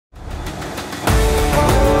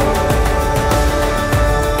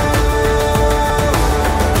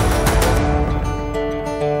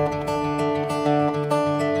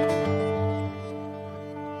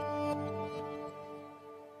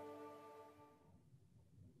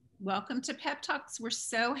Welcome to Pep Talks. We're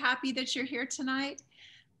so happy that you're here tonight.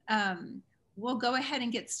 We'll go ahead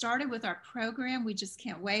and get started with our program. We just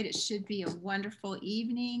can't wait. It should be a wonderful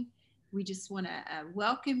evening. We just want to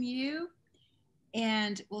welcome you.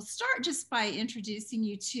 And we'll start just by introducing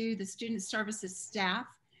you to the Student Services staff.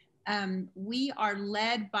 We are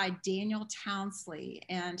led by Daniel Townsley,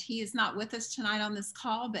 and he is not with us tonight on this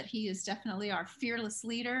call, but he is definitely our fearless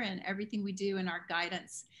leader, and everything we do in our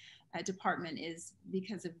guidance department is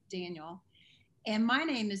because of Daniel. And my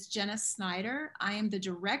name is Jenna Snyder. I am the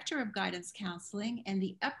Director of Guidance Counseling and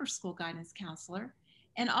the Upper School Guidance Counselor.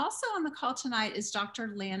 And also on the call tonight is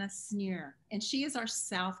Dr. Lana Sneer, and she is our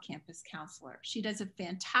South Campus Counselor. She does a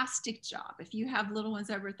fantastic job. If you have little ones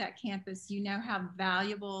over at that campus, you know how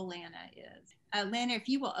valuable Lana is. Lana, if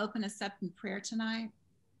you will open us up in prayer tonight.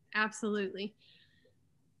 Absolutely.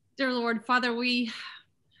 Dear Lord, Father,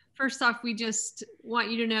 first off, we just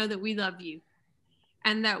want you to know that we love you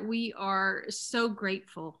and that we are so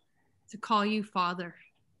grateful to call you Father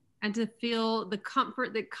and to feel the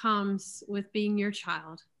comfort that comes with being your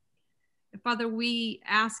child. And Father, we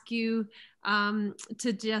ask you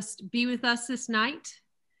to just be with us this night,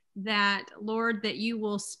 that, Lord, that you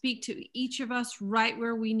will speak to each of us right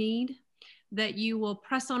where we need, that you will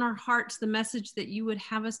press on our hearts the message that you would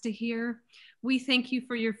have us to hear. We thank you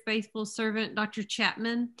for your faithful servant, Dr.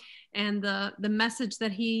 Chapman, and the message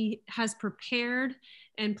that he has prepared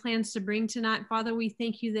and plans to bring tonight. Father, we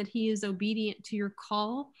thank you that he is obedient to your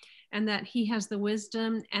call and that he has the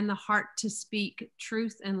wisdom and the heart to speak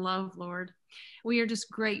truth and love, Lord. We are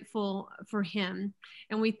just grateful for him.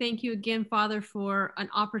 And we thank you again, Father, for an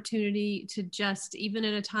opportunity to just, even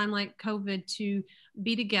in a time like COVID, to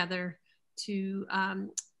be together, to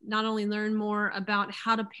not only learn more about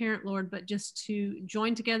how to parent, Lord, but just to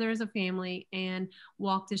join together as a family and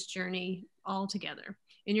walk this journey all together.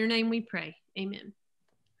 In your name we pray. Amen.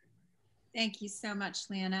 Thank you so much,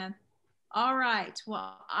 Lana. All right.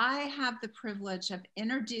 Well, I have the privilege of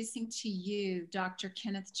introducing to you Dr.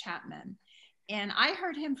 Kenneth Chapman. And I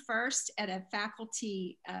heard him first at a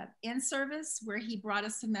faculty in-service where he brought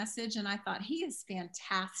us a message, and I thought, he is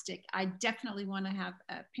fantastic. I definitely want to have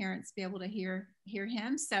parents be able to hear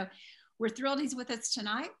him. So we're thrilled he's with us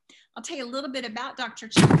tonight. I'll tell you a little bit about Dr.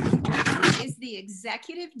 Chapman. He is the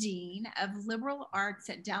Executive Dean of Liberal Arts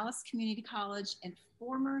at Dallas Community College and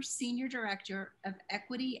former Senior Director of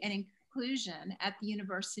Equity and Inclusion at the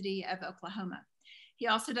University of Oklahoma. He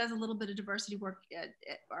also does a little bit of diversity work,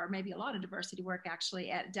 or maybe a lot of diversity work actually,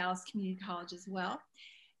 at Dallas Community College as well.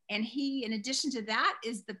 And he, in addition to that,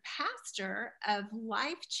 is the pastor of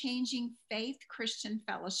Life Changing Faith Christian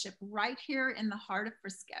Fellowship right here in the heart of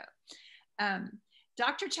Frisco.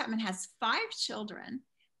 Dr. Chapman has 5 children,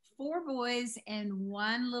 4 boys and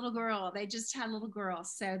 1 little girl. They just had a little girl,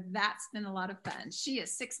 so that's been a lot of fun. She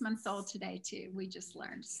is 6 months old today too, we just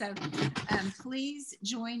learned. So please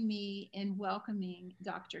join me in welcoming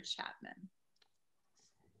Dr. Chapman.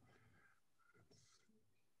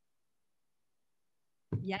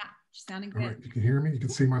 Yeah, sounding good. All right, you can hear me, you can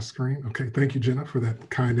see my screen. Okay, thank you, Jenna, for that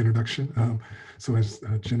kind introduction. So as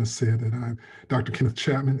Jenna said, that I'm Dr. Kenneth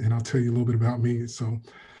Chapman, and I'll tell you a little bit about me. So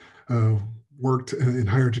worked in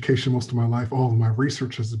higher education most of my life. All of my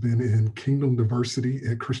research has been in kingdom diversity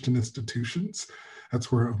at Christian institutions.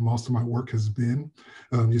 That's where most of my work has been.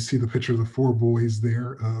 You see the picture of the 4 boys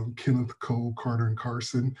there, Kenneth, Cole, Carter, and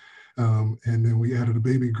Carson. And then we added a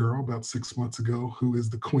baby girl about 6 months ago, who is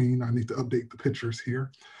the queen. I need to update the pictures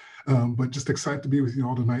here. But just excited to be with you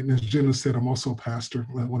all tonight. And as Jenna said, I'm also a pastor,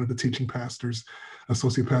 one of the teaching pastors,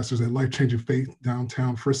 associate pastors at Life Changing Faith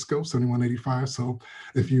downtown Frisco, 7185. So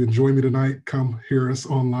if you enjoy me tonight, come hear us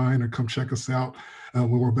online or come check us out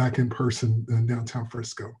when we're back in person in downtown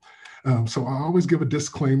Frisco. So I always give a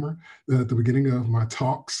disclaimer at the beginning of my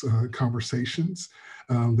talks, conversations,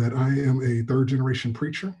 that I am a 3rd generation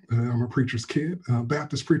preacher. I'm a preacher's kid,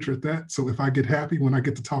 Baptist preacher at that. So if I get happy when I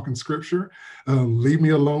get to talking scripture, leave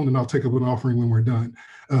me alone and I'll take up an offering when we're done.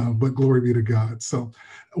 But glory be to God. So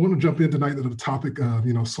I want to jump in tonight to the topic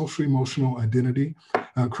of, social emotional identity,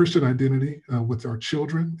 Christian identity with our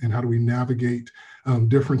children, and how do we navigate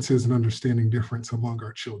differences and understanding difference among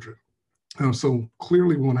our children. So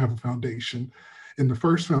clearly we want to have a foundation. And the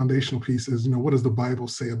first foundational piece is, what does the Bible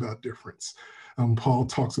say about difference? Paul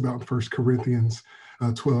talks about in 1 Corinthians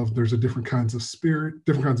 12, there's a different kinds of spirit,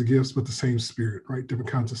 different kinds of gifts, but the same spirit, right? Different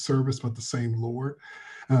kinds of service, but the same Lord.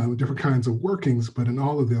 different kinds of workings, but in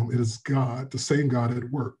all of them, it is God, the same God at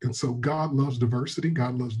work. And so God loves diversity.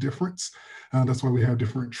 God loves difference. That's why we have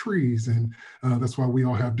different trees, and that's why we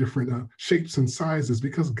all have different shapes and sizes,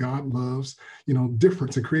 because God loves,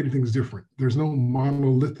 difference and creating things different. There's no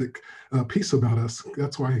monolithic piece about us.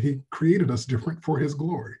 That's why he created us different for his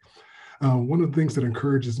glory. One of the things that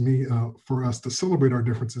encourages me for us to celebrate our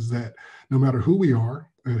differences is that no matter who we are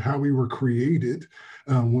and how we were created,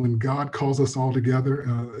 when God calls us all together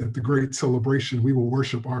at the great celebration, we will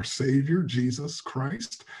worship our Savior, Jesus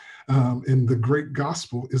Christ. And the great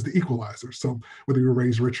gospel is the equalizer. So whether you're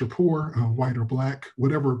raised rich or poor, white or black,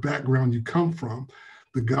 whatever background you come from,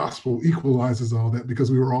 the gospel equalizes all that,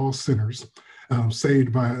 because we were all sinners,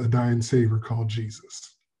 saved by a dying Savior called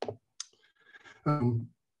Jesus.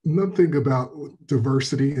 Another thing about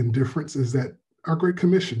diversity and difference is that our Great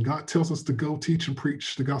Commission, God tells us to go teach and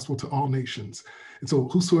preach the gospel to all nations. And so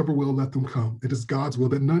whosoever will, let them come. It is God's will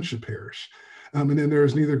that none should perish. And then there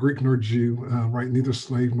is neither Greek nor Jew, right? Neither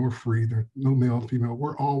slave nor free. There no male or female.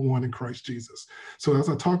 We're all one in Christ Jesus. So as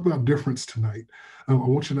I talk about difference tonight, I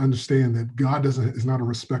want you to understand that God is not a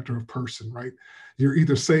respecter of person, right? You're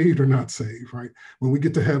either saved or not saved, right? When we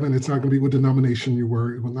get to heaven, it's not going to be what denomination you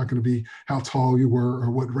were. It was not going to be how tall you were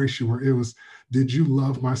or what race you were. It was, did you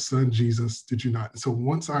love my son, Jesus? Did you not? So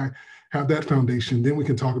once I have that foundation, then we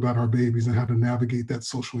can talk about our babies and how to navigate that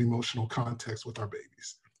social emotional context with our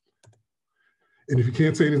babies. And if you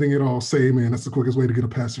can't say anything at all, say amen. That's the quickest way to get a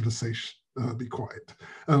pastor to say, be quiet.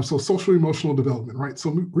 So social emotional development, right?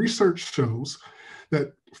 So research shows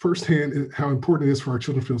that firsthand how important it is for our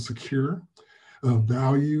children to feel secure,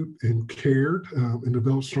 valued and cared, and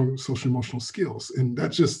develop strong social emotional skills. And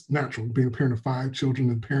that's just natural. Being a parent of 5 children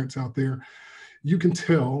and parents out there, you can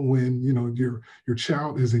tell when your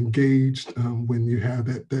child is engaged, when you have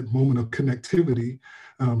that moment of connectivity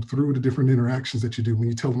through the different interactions that you do, when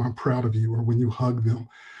you tell them I'm proud of you, or when you hug them.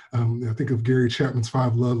 I think of Gary Chapman's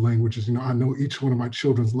 5 love languages. I know each one of my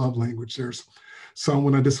children's love language. There's some,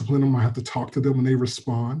 when I discipline them, I have to talk to them and they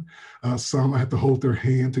respond. Some I have to hold their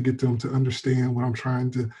hand to get them to understand what I'm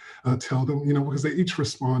trying to tell them, because they each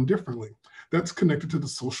respond differently. That's connected to the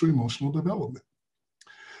social emotional development.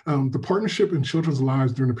 The partnership in children's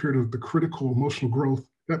lives during the period of the critical emotional growth,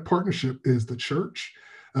 that partnership is the church,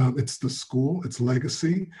 it's the school, it's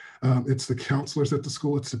legacy, it's the counselors at the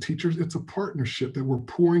school, it's the teachers. It's a partnership that we're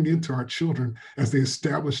pouring into our children as they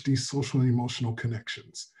establish these social and emotional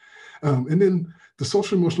connections. And then the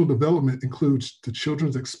social emotional development includes the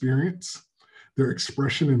children's experience, their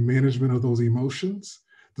expression and management of those emotions,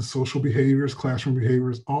 the social behaviors, classroom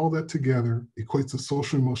behaviors, all that together equates to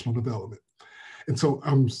social emotional development. And so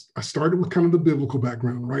I started with kind of the biblical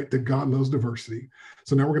background, right? That God loves diversity.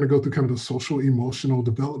 So now we're going to go through kind of the social emotional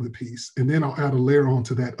development piece. And then I'll add a layer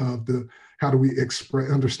onto that of how do we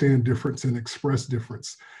understand difference and express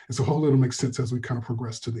difference. And so hopefully it'll make sense as we kind of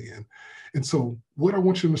progress to the end. And so what I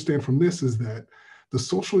want you to understand from this is that the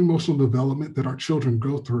social emotional development that our children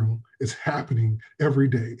go through is happening every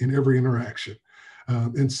day in every interaction.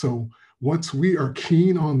 And so once we are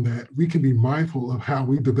keen on that, we can be mindful of how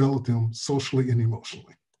we develop them socially and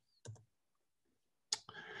emotionally.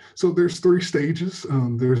 So there's 3 stages.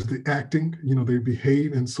 There's the acting, they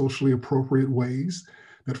behave in socially appropriate ways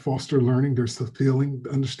that foster learning. There's the feeling,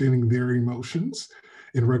 understanding their emotions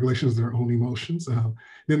and regulations of their own emotions.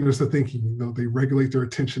 Then there's the thinking, they regulate their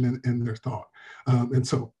attention and their thought. And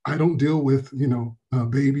so I don't deal with,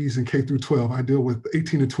 babies in K through 12. I deal with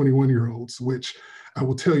 18 to 21-year-olds, which I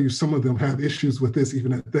will tell you, some of them have issues with this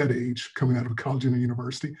even at that age, coming out of college and a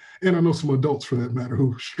university. And I know some adults, for that matter,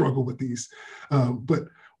 who struggle with these. But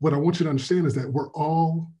what I want you to understand is that we're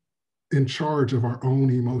all in charge of our own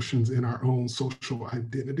emotions and our own social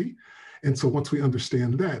identity. And so once we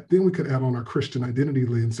understand that, then we could add on our Christian identity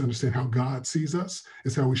lens to understand how God sees us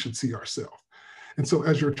is how we should see ourselves. And so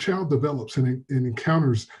as your child develops and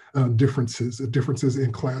encounters differences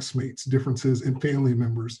in classmates, differences in family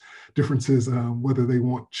members, differences whether they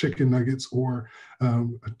want chicken nuggets or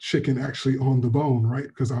chicken actually on the bone, right?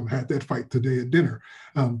 Because I've had that fight today at dinner.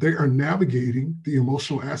 They are navigating the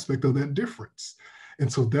emotional aspect of that difference.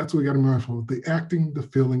 And so that's what we got to be mindful of, the acting, the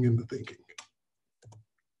feeling, and the thinking.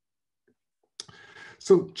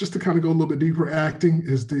 So just to kind of go a little bit deeper, acting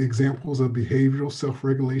is the examples of behavioral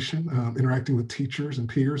self-regulation, interacting with teachers and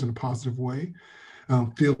peers in a positive way.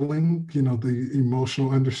 Feeling, the emotional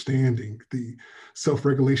understanding, the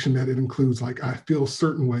self-regulation that it includes, like I feel a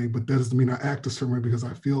certain way, but that doesn't mean I act a certain way because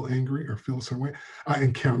I feel angry or feel a certain way. I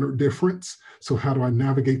encounter difference. So how do I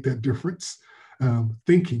navigate that difference?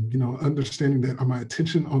 Thinking, understanding that my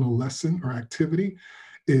attention on a lesson or activity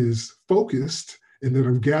is focused and that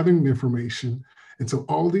I'm gathering the information And so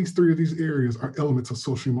all these three of these areas are elements of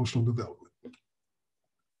social emotional development.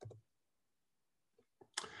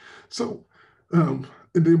 So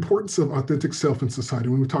the importance of authentic self in society,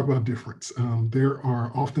 when we talk about difference, there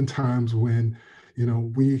are often times when,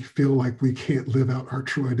 we feel like we can't live out our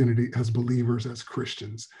true identity as believers, as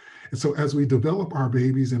Christians. And so as we develop our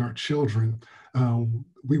babies and our children,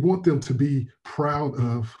 we want them to be proud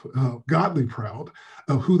of, godly proud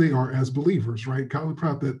of who they are as believers, right? Godly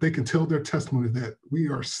proud that they can tell their testimony that we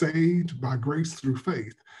are saved by grace through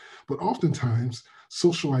faith. But oftentimes,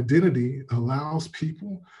 social identity allows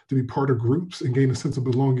people to be part of groups and gain a sense of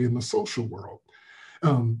belonging in the social world.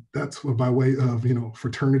 That's by way of,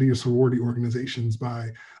 fraternity or sorority organizations, by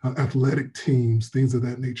athletic teams, things of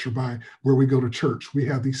that nature, by where we go to church. We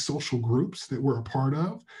have these social groups that we're a part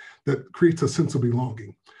of that creates a sense of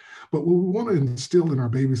belonging. But what we want to instill in our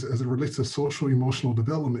babies as it relates to social emotional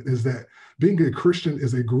development is that being a Christian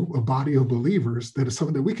is a group, a body of believers that is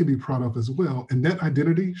something that we can be proud of as well. And that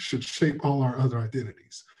identity should shape all our other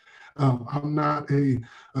identities. I'm not a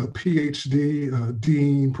PhD,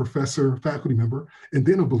 dean, professor, faculty member, and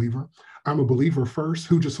then a believer. I'm a believer first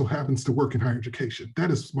who just so happens to work in higher education.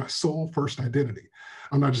 That is my sole first identity.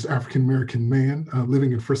 I'm not just African-American man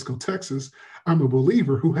living in Frisco, Texas. I'm a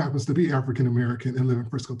believer who happens to be African-American and live in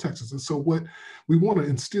Frisco, Texas. And so what we want to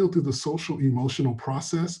instill through the social emotional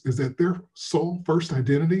process is that their sole first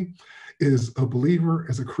identity is a believer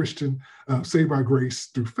as a Christian, saved by grace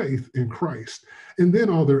through faith in Christ. And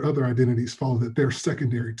then all their other identities follow that. They're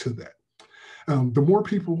secondary to that. The more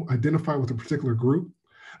people identify with a particular group,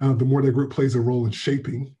 the more that group plays a role in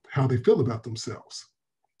shaping how they feel about themselves.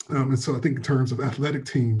 And so I think in terms of athletic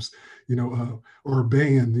teams, or a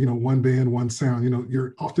band, one band, one sound,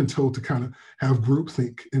 you're often told to kind of have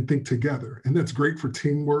groupthink and think together. And that's great for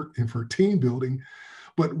teamwork and for team building.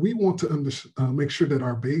 But we want to make sure that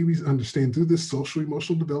our babies understand through this social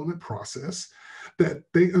emotional development process that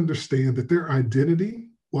they understand that their identity,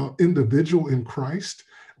 while individual in Christ,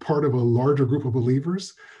 part of a larger group of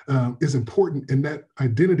believers, is important. And that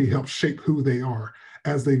identity helps shape who they are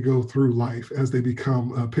as they go through life, as they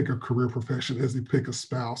pick a career profession, as they pick a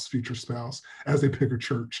spouse, future spouse, as they pick a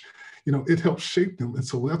church. It helps shape them. And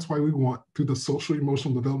so that's why we want, through the social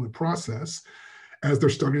emotional development process, as they're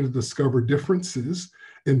starting to discover differences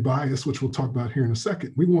and bias, which we'll talk about here in a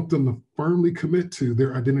second, we want them to firmly commit to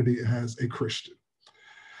their identity as a Christian.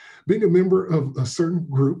 Being a member of a certain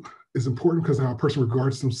group is important because how a person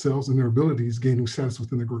regards themselves and their abilities gaining status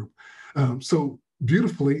within the group. So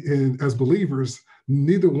beautifully, and as believers,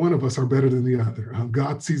 neither one of us are better than the other.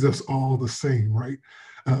 God sees us all the same, right?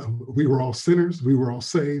 We were all sinners, we were all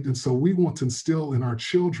saved. And so we want to instill in our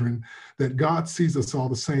children that God sees us all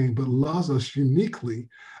the same, but loves us uniquely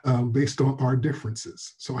based on our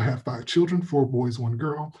differences. So I have 5 children, 4 boys, 1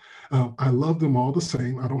 girl. I love them all the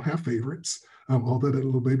same. I don't have favorites, although that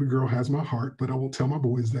little baby girl has my heart, but I won't tell my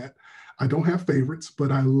boys that. I don't have favorites,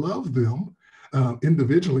 but I love them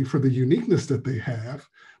individually for the uniqueness that they have,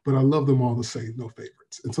 but I love them all the same, no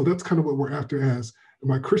favorites. And so that's kind of what we're after as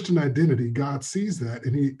my Christian identity. God sees that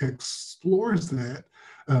and he explores that,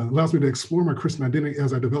 allows me to explore my Christian identity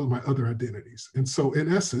as I develop my other identities. And so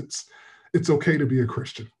in essence, it's okay to be a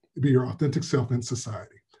Christian, be your authentic self in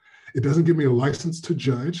society. It doesn't give me a license to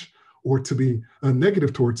judge or to be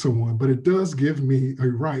negative towards someone, but it does give me a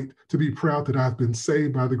right to be proud that I've been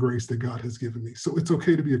saved by the grace that God has given me. So it's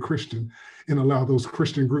okay to be a Christian and allow those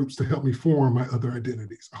Christian groups to help me form my other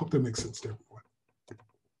identities. I hope that makes sense to everyone.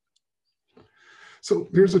 So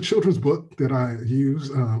there's a children's book that I use,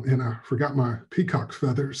 and I forgot my peacock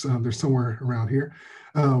feathers. They're somewhere around here.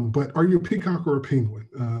 But are you a peacock or a penguin?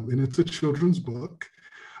 And it's a children's book.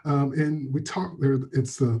 And we talk there,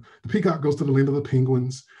 it's the peacock goes to the land of the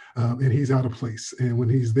penguins, and he's out of place. And when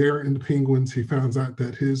he's there in the penguins, he finds out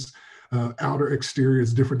that his outer exterior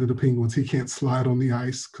is different than the penguins. He can't slide on the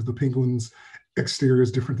ice because the penguin's exterior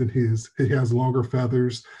is different than his. He has longer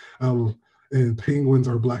feathers, and penguins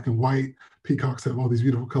are black and white. Peacocks have all these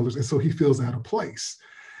beautiful colors. And so he feels out of place.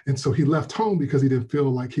 And so he left home because he didn't feel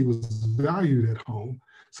like he was valued at home.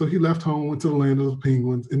 So he left home, went to the land of the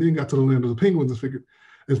penguins, and then got to the land of the penguins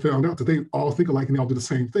and found out that they all think alike and they all do the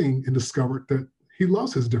same thing, and discovered that he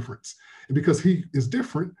loves his difference. And because he is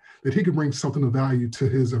different, that he could bring something of value to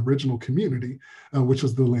his original community, which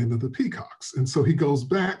was the land of the peacocks. And so he goes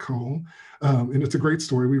back home, and it's a great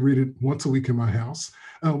story. We read it once a week in my house,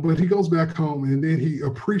 but he goes back home and then he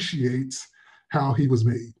appreciates how he was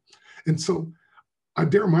made. And so I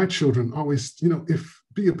dare my children always,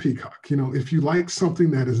 be a peacock. If you like something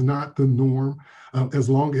that is not the norm, as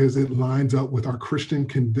long as it lines up with our Christian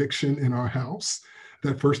conviction in our house,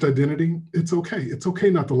 that first identity, it's okay. It's okay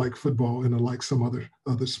not to like football and to like some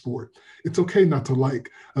other sport. It's okay not to like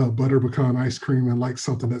butter pecan ice cream and like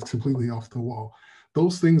something that's completely off the wall.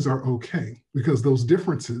 Those things are okay because those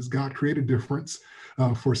differences, God created difference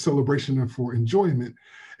for celebration and for enjoyment.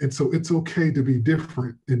 And so it's okay to be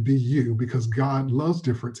different and be you because God loves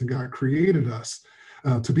difference and God created us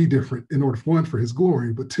to be different in order, one, for his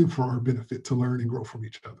glory, but two, for our benefit to learn and grow from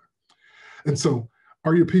each other. And so,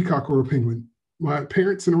 are you a peacock or a penguin? My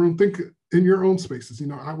parents in the room, think in your own spaces. You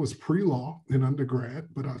know, I was pre-law in undergrad,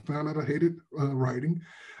 but I found out I hated writing.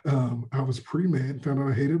 I was pre-med, found out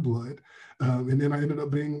I hated blood. And then I ended up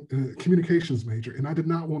being a communications major. And I did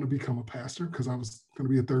not want to become a pastor because I was going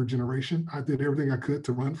to be a third generation. I did everything I could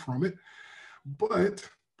to run from it. But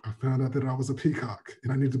I found out that I was a peacock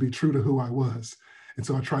and I needed to be true to who I was. And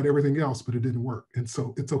so I tried everything else, but it didn't work. And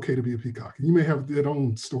so it's okay to be a peacock. You may have that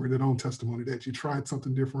own story, that own testimony that you tried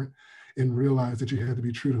something different and realized that you had to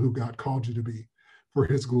be true to who God called you to be for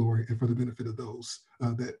his glory and for the benefit of those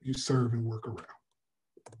that you serve and work around.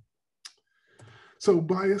 So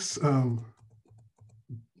bias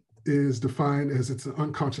is defined as it's an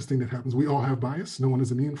unconscious thing that happens. We all have bias. No one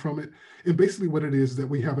is immune from it. And basically what it is that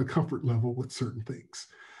we have a comfort level with certain things.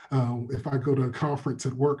 If I go to a conference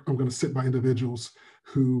at work, I'm going to sit by individuals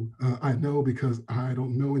who I know because I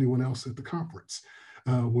don't know anyone else at the conference.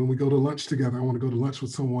 When we go to lunch together, I want to go to lunch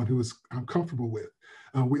with someone who I'm comfortable with.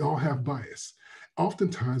 We all have bias.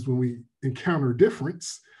 Oftentimes when we encounter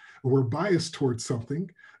difference, we're biased towards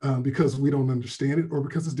something because we don't understand it or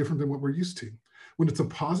because it's different than what we're used to. When it's a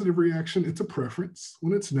positive reaction, it's a preference.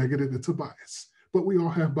 When it's negative, it's a bias. But we all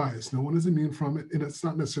have bias. No one is immune from it. And it's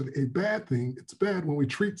not necessarily a bad thing. It's bad when we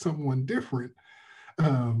treat someone different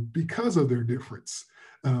because of their difference.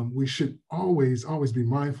 We should always be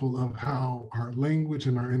mindful of how our language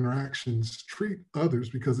and our interactions treat others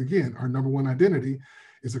because, again, our number one identity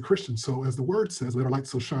is a Christian. So as the word says, let our light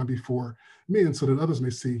so shine before men so that others may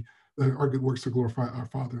see our good works to glorify our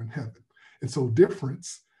Father in heaven. And so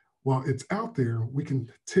difference, while it's out there, we can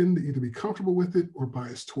tend to either be comfortable with it or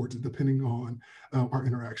biased towards it, depending on our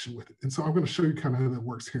interaction with it. And so I'm going to show you kind of how that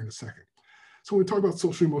works here in a second. So when we talk about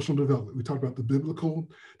social emotional development, we talk about the biblical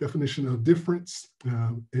definition of difference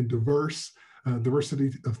and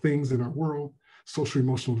diversity of things in our world, social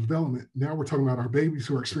emotional development. Now we're talking about our babies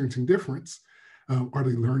who are experiencing difference. Are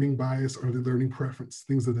they learning bias? Are they learning preference?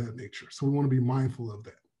 Things of that nature. So we want to be mindful of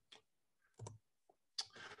that.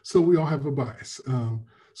 So we all have a bias.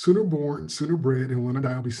 Sooner born, sooner bred, and when I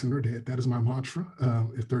die, I'll be sooner dead. That is my mantra.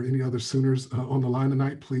 If there are any other Sooners on the line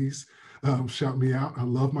tonight, please shout me out. I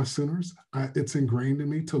love my Sooners. It's ingrained in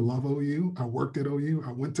me to love OU. I worked at OU.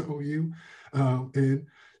 I went to OU. And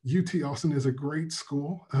UT Austin is a great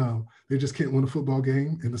school. They just can't win a football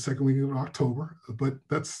game in the second week of October, but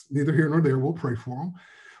that's neither here nor there. We'll pray for them.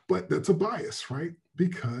 But that's a bias, right?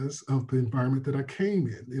 Because of the environment that I came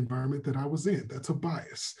in, the environment that I was in. That's a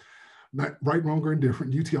bias. Not right, wrong, or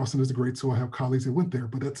indifferent. UT Austin is great, so I have colleagues that went there,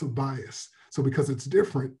 but that's a bias. So because it's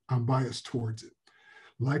different, I'm biased towards it.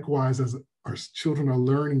 Likewise, as our children are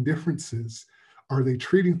learning differences, are they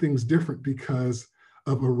treating things different because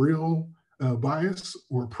of a real bias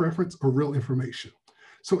or preference or real information?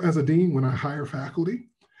 So as a dean, when I hire faculty,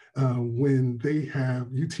 when they have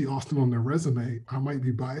UT Austin on their resume, I might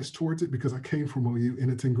be biased towards it because I came from OU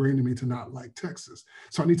and it's ingrained in me to not like Texas.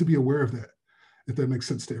 So I need to be aware of that, if that makes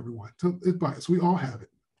sense to everyone. So it's bias. We all have it.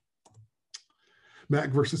 Mac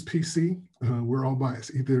versus PC, we're all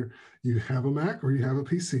biased. Either you have a Mac or you have a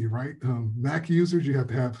PC, right? Mac users, you have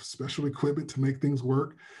to have special equipment to make things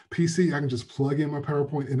work. PC, I can just plug in my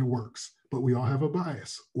PowerPoint and it works. But we all have a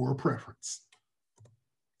bias or a preference.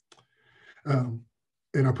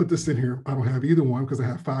 And I put this in here. I don't have either one because I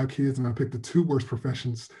have 5 kids and I picked the 2 worst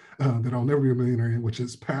professions that I'll never be a millionaire in, which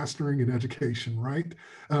is pastoring and education, right?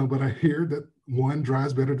 But I hear that one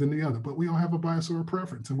drives better than the other, but we all have a bias or a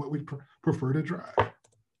preference in what we prefer to drive.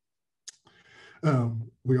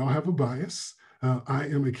 We all have a bias. I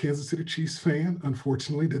am a Kansas City Chiefs fan.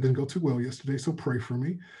 Unfortunately, that didn't go too well yesterday, so pray for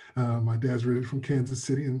me. My dad's really from Kansas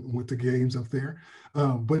City and went to games up there.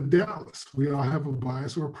 But Dallas, we all have a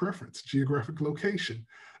bias or a preference, geographic location.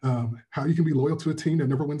 How you can be loyal to a team that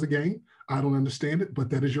never wins a game, I don't understand it, but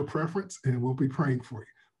that is your preference, and we'll be praying for you.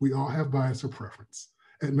 We all have bias or preference.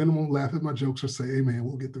 At minimum, laugh at my jokes or say amen.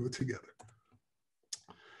 We'll get through it together.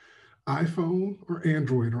 iPhone or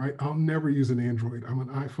Android, right? I'll never use an Android. I'm an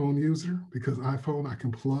iPhone user because iPhone, I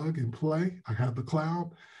can plug and play. I have the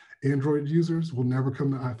cloud. Android users will never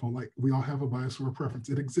come to iPhone. Like, we all have a bias or a preference.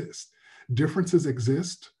 It exists. Differences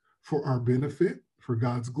exist for our benefit, for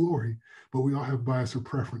God's glory, but we all have bias or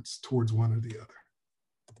preference towards one or the other.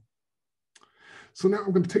 So now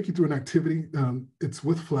I'm going to take you through an activity. It's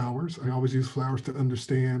with flowers. I always use flowers to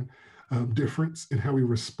understand difference and how we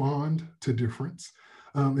respond to difference.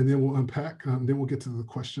 And then we'll unpack, then we'll get to the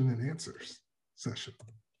question and answers session.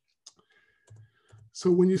 So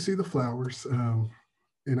when you see the flowers,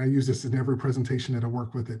 and I use this in every presentation that I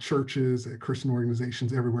work with at churches, at Christian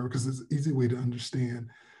organizations, everywhere, because it's an easy way to understand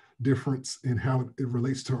difference and how it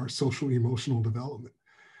relates to our social emotional development.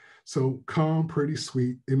 So calm, pretty,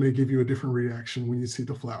 sweet, it may give you a different reaction when you see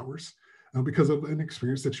the flowers because of an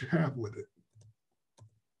experience that you have with it.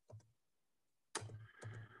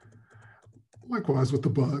 Likewise with the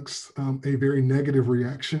bugs, a very negative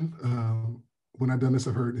reaction. When I've done this,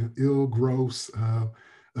 I've heard ill, gross,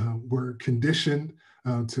 we're conditioned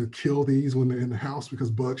to kill these when they're in the house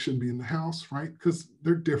because bugs shouldn't be in the house, right? Because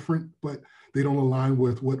they're different, but they don't align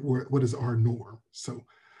with what is our norm. So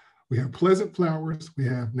we have pleasant flowers, we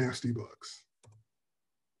have nasty bugs.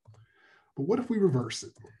 But what if we reverse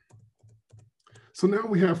it? So now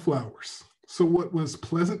we have flowers. So what was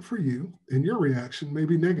pleasant for you in your reaction may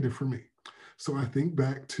be negative for me. So I think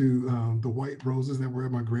back to the white roses that were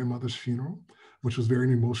at my grandmother's funeral, which was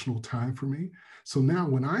very emotional time for me. So now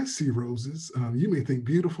when I see roses, you may think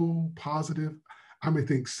beautiful, positive. I may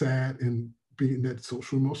think sad, and being that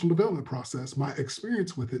social emotional development process, my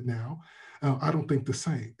experience with it now, I don't think the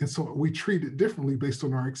same. And so we treat it differently based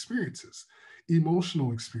on our experiences,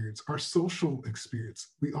 emotional experience, our social experience.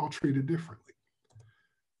 We all treat it differently.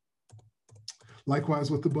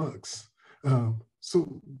 Likewise with the bugs.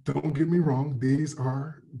 So don't get me wrong, these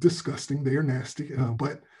are disgusting, they are nasty,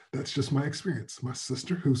 but that's just my experience. My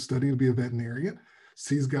sister, who's studying to be a veterinarian,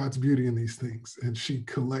 sees God's beauty in these things, and she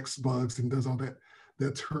collects bugs and does all that.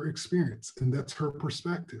 That's her experience, and that's her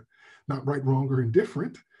perspective. Not right, wrong, or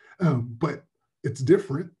indifferent, but it's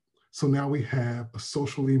different. So now we have a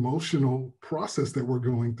social emotional process that we're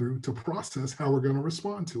going through to process how we're going to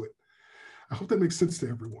respond to it. I hope that makes sense to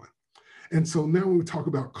everyone. And so now when we talk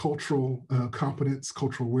about cultural competence,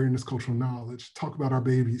 cultural awareness, cultural knowledge, talk about our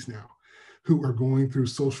babies now who are going through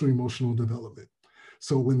social emotional development.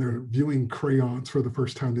 So when they're viewing crayons for the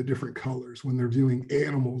first time, they're different colors. When they're viewing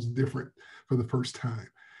animals different for the first time.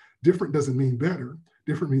 Different doesn't mean better.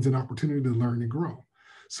 Different means an opportunity to learn and grow.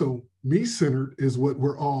 So me-centered is what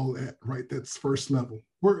we're all at, right? That's first level.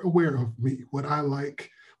 We're aware of me, what I like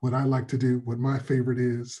to do, what my favorite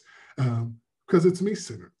is, because it's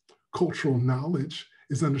me-centered. Cultural knowledge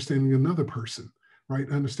is understanding another person, right?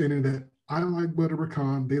 Understanding that I like butter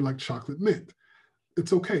pecan, they like chocolate mint.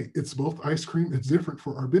 It's okay. It's both ice cream. It's different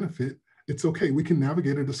for our benefit. It's okay. We can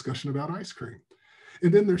navigate a discussion about ice cream.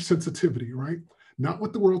 And then there's sensitivity, right? Not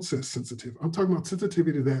what the world says sensitive. I'm talking about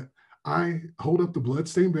sensitivity that I hold up the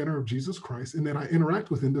bloodstained banner of Jesus Christ and that I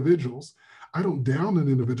interact with individuals. I don't down an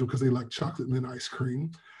individual because they like chocolate mint ice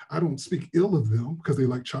cream. I don't speak ill of them because they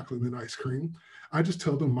like chocolate mint ice cream. I just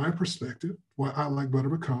tell them my perspective, why I like butter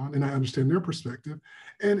pecan, and I understand their perspective.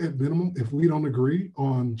 And at minimum, if we don't agree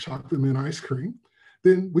on chocolate mint ice cream,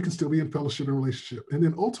 then we can still be in fellowship and relationship. And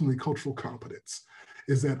then ultimately, cultural competence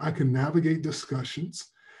is that I can navigate discussions.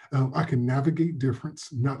 I can navigate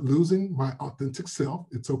difference, not losing my authentic self.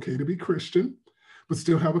 It's okay to be Christian, but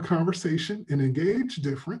still have a conversation and engage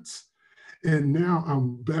difference. And now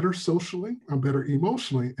I'm better socially, I'm better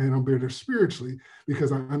emotionally, and I'm better spiritually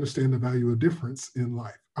because I understand the value of difference in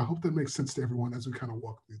life. I hope that makes sense to everyone as we kind of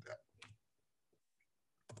walk through that.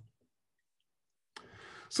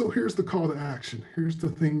 So here's the call to action. Here's the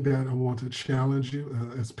thing that I want to challenge you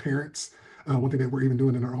as parents. One thing that we're even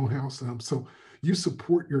doing in our own house. So you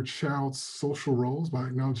support your child's social roles by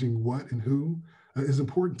acknowledging what and who is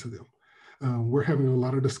important to them. We're having a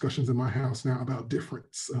lot of discussions in my house now about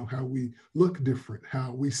difference, how we look different,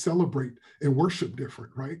 how we celebrate and worship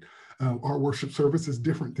different, right? Our worship service is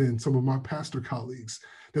different than some of my pastor colleagues.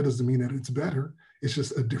 That doesn't mean that it's better. It's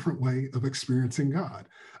just a different way of experiencing God.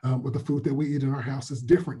 But the food that we eat in our house is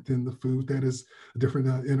different than the food that is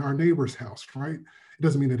different in our neighbor's house, right? It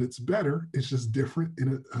doesn't mean that it's better. It's just different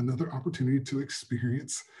in another opportunity to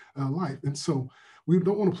experience life. And so we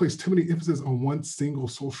don't want to place too many emphasis on one single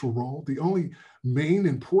social role. The only main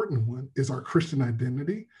important one is our Christian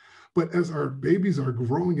identity. But as our babies are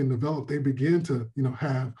growing and develop, they begin to,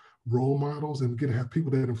 have role models and begin to have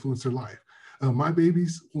people that influence their life. My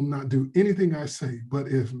babies will not do anything I say, but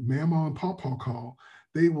if Mama and Pawpaw call,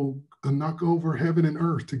 they will knock over heaven and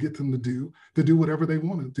earth to get them to do whatever they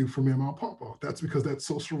want to do for Mama and Pawpaw. That's because that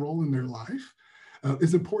social role in their life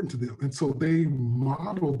is important to them. And so they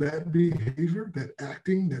model that behavior, that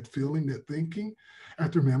acting, that feeling, that thinking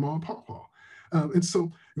after Mama and Pawpaw. And so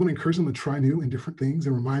you want to encourage them to try new and different things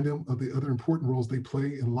and remind them of the other important roles they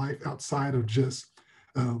play in life outside of just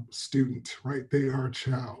student, right? They are a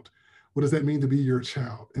child. What does that mean to be your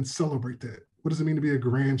child? And celebrate that. What does it mean to be a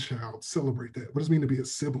grandchild? Celebrate that. What does it mean to be a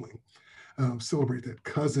sibling? Celebrate that.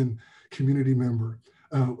 Cousin, community member,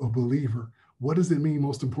 a believer. What does it mean,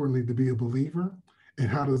 most importantly, to be a believer? And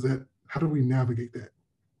how do we navigate that?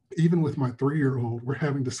 Even with my 3-year-old, we're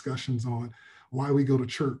having discussions on why we go to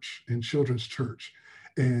church and children's church.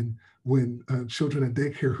 And when children at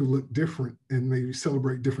daycare who look different and maybe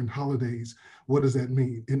celebrate different holidays, what does that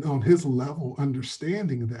mean? And on his level,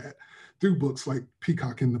 understanding that through books like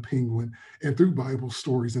Peacock and the Penguin and through Bible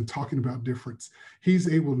stories and talking about difference, he's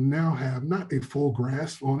able to now have not a full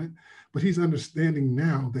grasp on it, but he's understanding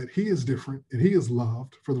now that he is different and he is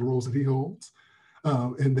loved for the roles that he holds,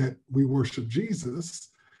 and that we worship Jesus.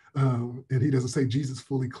 And he doesn't say Jesus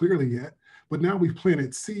fully clearly yet, but now we've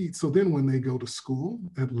planted seeds. So then when they go to school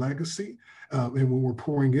at Legacy, and when we're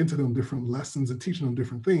pouring into them different lessons and teaching them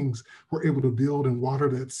different things, we're able to build and water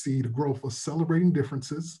that seed of growth of celebrating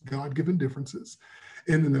differences, God-given differences.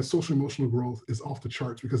 And then that social emotional growth is off the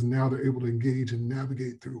charts because now they're able to engage and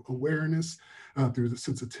navigate through awareness, through the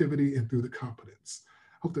sensitivity, and through the competence.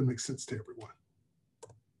 Hope that makes sense to everyone.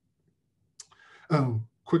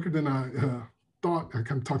 Quicker than I thought. I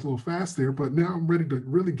kind of talked a little fast there, but now I'm ready to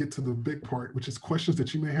really get to the big part, which is questions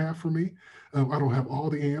that you may have for me. I don't have all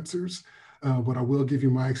the answers, but I will give you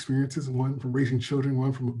my experiences, one from raising children,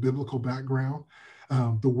 one from a biblical background.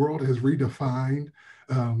 The world has redefined,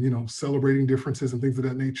 celebrating differences and things of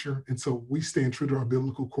that nature. And so we stand true to our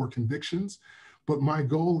biblical core convictions. But my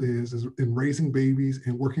goal is in raising babies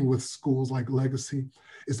and working with schools like Legacy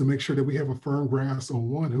is to make sure that we have a firm grasp on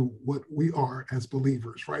what we are as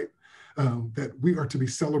believers, right? That we are to be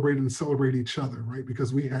celebrated and celebrate each other, right?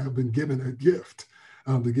 Because we have been given a gift,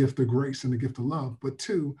 the gift of grace and the gift of love. But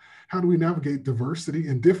 2, how do we navigate diversity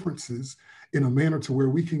and differences in a manner to where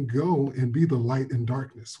we can go and be the light in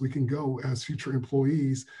darkness? We can go as future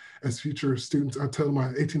employees, as future students. I tell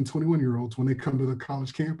my 18, 21-year-olds when they come to the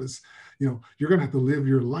college campus, you're going to have to live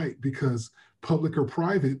your light because public or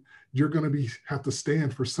private, you're going to have to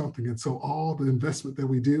stand for something. And so all the investment that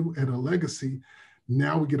we do at a Legacy,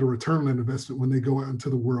 now we get a return on that investment when they go out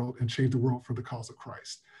into the world and change the world for the cause of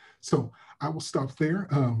Christ. So I will stop there.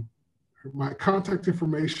 My contact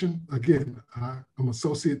information, again, I'm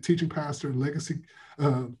associate teaching pastor at Legacy.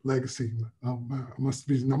 I must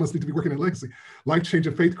need to be working at Legacy. Life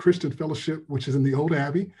Changing Faith Christian Fellowship, which is in the Old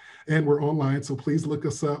Abbey, and we're online. So please look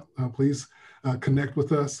us up. Please connect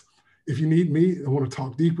with us. If you need me, I want to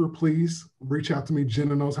talk deeper, please reach out to me.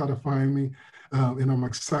 Jenna knows how to find me. And I'm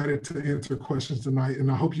excited to answer questions tonight.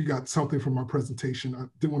 And I hope you got something from our presentation. I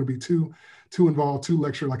didn't want to be too involved, too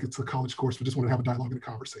lecture like it's a college course, but just want to have a dialogue and a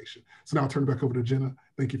conversation. So now I'll turn it back over to Jenna.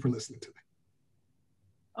 Thank you for listening to me.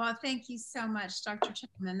 Oh, thank you so much, Dr.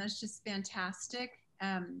 Chapman. That's just fantastic.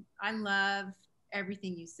 I love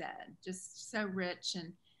everything you said, just so rich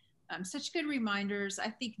and such good reminders. I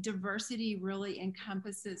think diversity really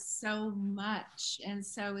encompasses so much. And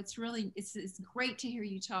so it's great to hear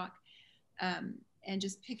you talk and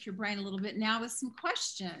just pick your brain a little bit now with some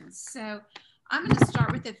questions. So I'm going to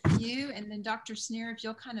start with a few, and then Dr. Sneer, if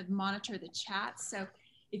you'll kind of monitor the chat. So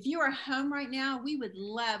if you are home right now, we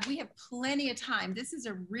have plenty of time. This is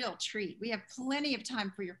a real treat. We have plenty of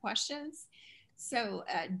time for your questions. So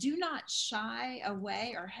do not shy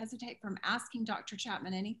away or hesitate from asking Dr.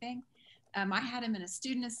 Chapman anything. I had him in a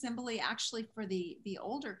student assembly actually for the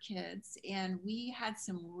older kids, and we had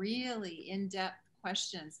some really in-depth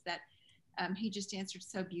questions that he just answered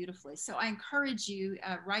so beautifully. So I encourage you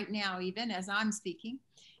right now, even as I'm speaking,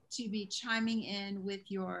 to be chiming in with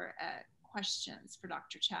your questions for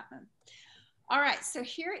Dr. Chapman. All right, so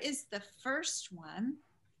here is the first one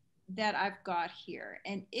that I've got here,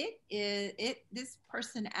 and this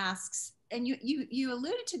person asks, and you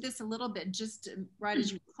alluded to this a little bit just right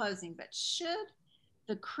as you were closing, but should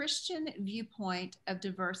the Christian viewpoint of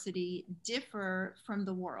diversity differ from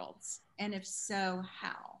the world's, and if so,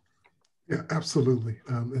 how? Yeah, absolutely.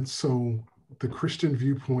 And so the Christian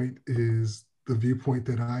viewpoint is the viewpoint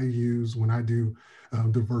that I use when I do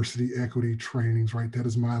diversity, equity trainings, right? That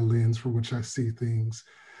is my lens for which I see things.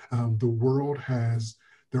 The world has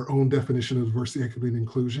their own definition of diversity, equity, and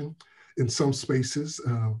inclusion. In some spaces,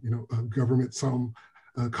 government, some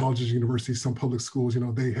colleges, universities, some public schools,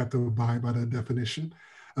 they have to abide by that definition.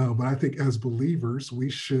 But I think as believers, we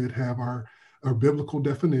should have our biblical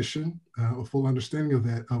definition, a full understanding of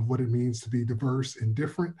that, of what it means to be diverse and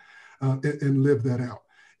different, and live that out.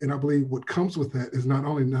 And I believe what comes with that is not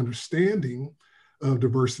only an understanding of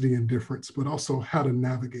diversity and difference, but also how to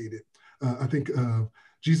navigate it. I think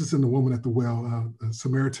Jesus and the woman at the well, a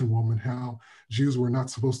Samaritan woman, how Jews were not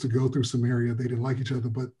supposed to go through Samaria. They didn't like each other,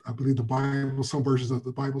 but I believe the Bible, some versions of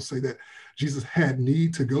the Bible say that Jesus had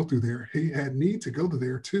need to go through there. He had need to go to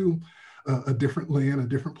there to a different land, a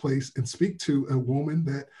different place, and speak to a woman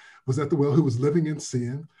that was at the well who was living in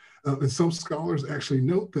sin. And some scholars actually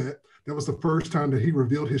note that that was the first time that he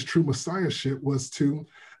revealed his true messiahship was to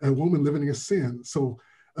a woman living in sin. So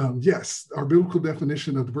yes, our biblical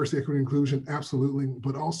definition of diversity, equity, inclusion, absolutely.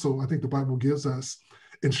 But also, I think the Bible gives us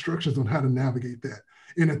instructions on how to navigate that.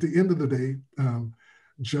 And at the end of the day,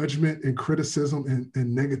 judgment and criticism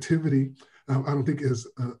and negativity, I don't think as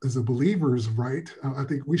a believer is right. I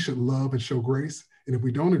think we should love and show grace. And if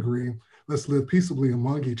we don't agree, let's live peaceably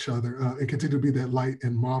among each other and continue to be that light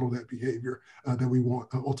and model that behavior that we want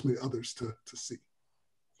ultimately others to see.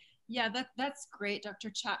 Yeah, that's great, Dr.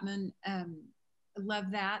 Chapman.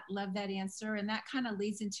 Love that answer. And that kind of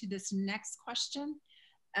leads into this next question.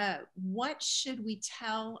 What should we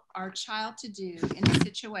tell our child to do in a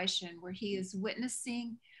situation where he is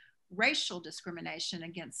witnessing racial discrimination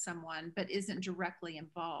against someone but isn't directly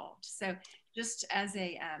involved? So just as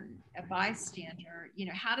a bystander,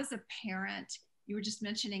 how does a parent, you were just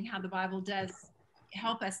mentioning how the Bible does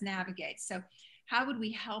help us navigate. So how would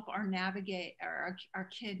we help our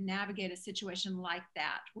kid navigate a situation like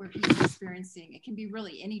that where he's experiencing, it can be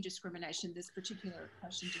really any discrimination. This particular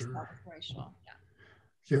question just felt racial.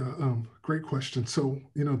 Yeah, great question. So,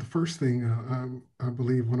 the first thing I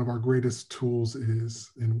believe one of our greatest tools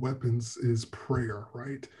and weapons is prayer,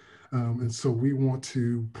 right? And so we want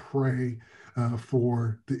to pray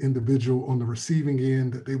for the individual on the receiving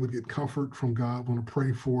end, that they would get comfort from God. We want to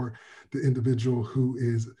pray for the individual who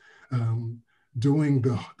is doing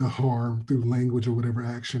the harm through language or whatever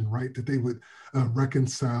action, right? That they would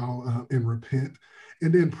reconcile and repent,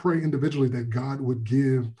 and then pray individually that God would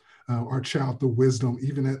give our child the wisdom,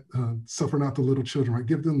 even at suffer not the little children, right?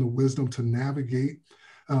 Give them the wisdom to navigate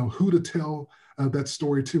who to tell that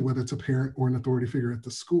story to, whether it's a parent or an authority figure at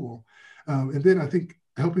the school. And then I think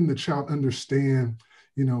helping the child understand,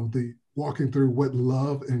 the walking through what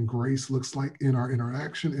love and grace looks like in our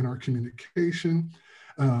interaction, in our communication,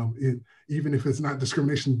 even if it's not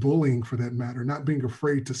discrimination, bullying for that matter, not being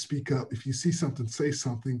afraid to speak up. If you see something, say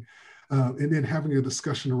something, and then having a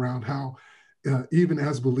discussion around how even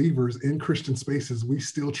as believers in Christian spaces, we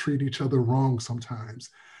still treat each other wrong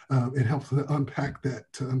sometimes. It helps to unpack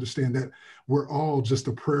that, to understand that we're all just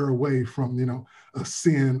a prayer away from, a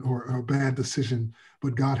sin or a bad decision,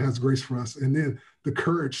 but God has grace for us. And then the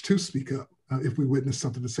courage to speak up if we witness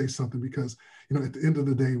something, to say something, because, at the end of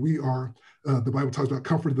the day, we are, the Bible talks about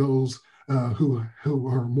comfort those who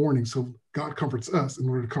are mourning. So God comforts us in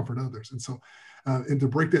order to comfort others. And so, and to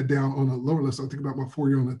break that down on a lower level, I think about my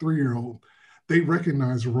 4-year-old and a 3-year-old. They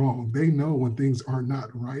recognize wrong. They know when things are not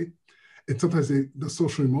right. And sometimes the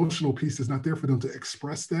social emotional piece is not there for them to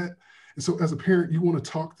express that. And so as a parent, you want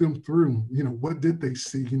to talk them through, what did they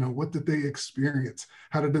see? What did they experience?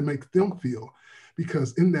 How did it make them feel?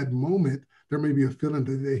 Because in that moment, there may be a feeling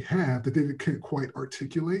that they have that they can't quite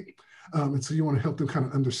articulate. And so you want to help them kind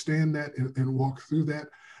of understand that and walk through that,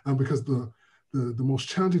 because the most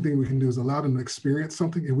challenging thing we can do is allow them to experience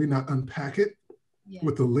something and we not unpack it. Yeah.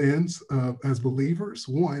 With the lens as believers,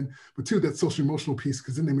 one, but two, that social emotional piece,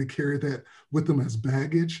 because then they may carry that with them as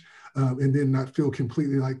baggage, and then not feel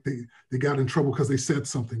completely like they got in trouble because they said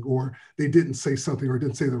something, or they didn't say something, or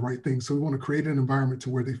didn't say the right thing. So we want to create an environment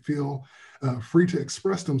to where they feel free to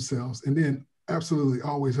express themselves. And then absolutely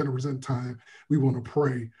always 100% of the time, we want to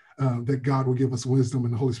pray that God will give us wisdom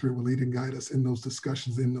and the Holy Spirit will lead and guide us in those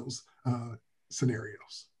discussions, in those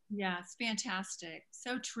scenarios. Yeah, it's fantastic.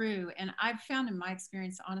 So true. And I've found in my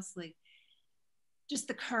experience, honestly, just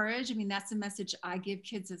the courage. I mean, that's a message I give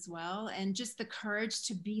kids as well. And just the courage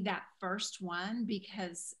to be that first one,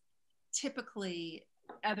 because typically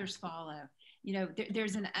others follow.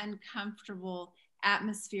 There's an uncomfortable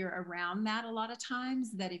atmosphere around that a lot of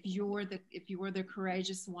times, that if you're the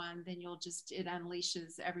courageous one, then it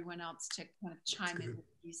unleashes everyone else to kind of chime in with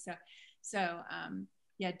you. So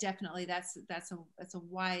yeah, definitely. That's a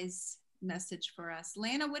wise message for us.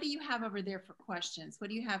 Lana, what do you have over there for questions?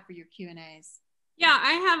 What do you have for your Q&As? Yeah,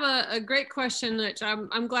 I have a great question, which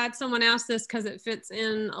I'm glad someone asked this, because it fits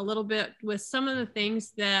in a little bit with some of the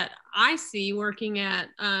things that I see working at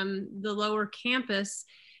the lower campus,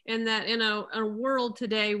 and that in a world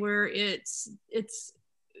today where it's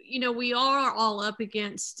we are all up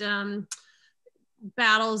against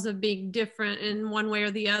battles of being different in one way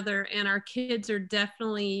or the other, and our kids are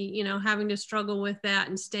definitely having to struggle with that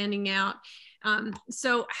and standing out.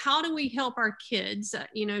 So how do we help our kids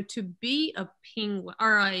to be a penguin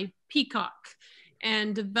or a peacock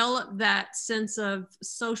and develop that sense of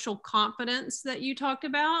social confidence that you talked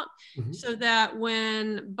about, so that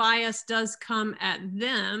when bias does come at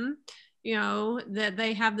them, you know, that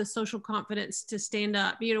they have the social confidence to stand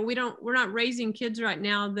up. You know, we're not raising kids right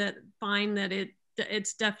now that find that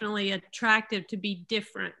it's definitely attractive to be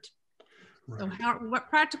different. Right. So what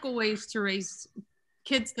practical ways to raise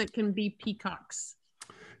kids that can be peacocks?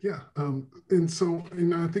 Yeah. And so,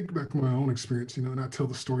 and I think back to my own experience, you know, and I tell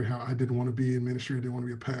the story how I didn't want to be in ministry. I didn't want to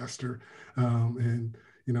be a pastor. And,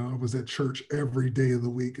 you know, I was at church every day of the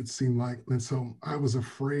week, it seemed like. And so I was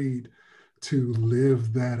afraid to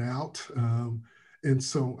live that out. And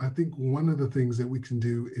so I think one of the things that we can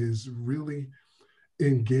do is really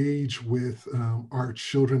engage with our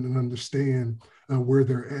children and understand where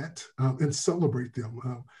they're at and celebrate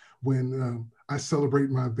them. When I celebrate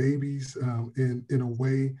my babies in a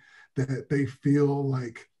way that they feel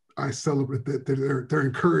like I celebrate, that they're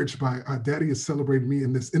encouraged by daddy is celebrating me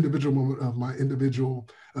in this individual moment of my individual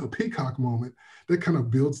peacock moment, that kind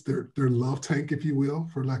of builds their love tank, if you will,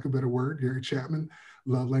 for lack of a better word, Gary Chapman,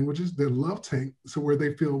 love languages, their love tank, so where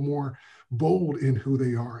they feel more bold in who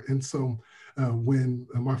they are. And so when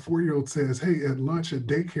my 4-year-old says, hey, at lunch at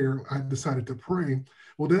daycare, I decided to pray,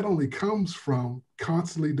 well, that only comes from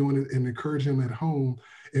constantly doing it and encouraging him at home.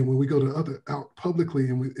 And when we go to out publicly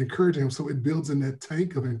and we encourage him, so it builds in that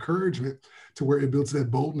tank of encouragement to where it builds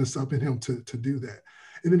that boldness up in him to do that.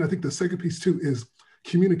 And then I think the second piece too is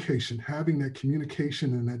communication, having that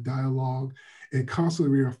communication and that dialogue, and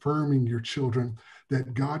constantly reaffirming your children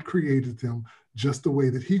that God created them just the way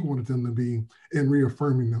that he wanted them to be, and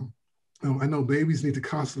reaffirming them. I know babies need to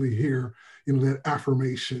constantly hear, you know, that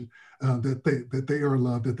affirmation that they are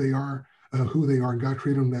loved, that they are who they are, and God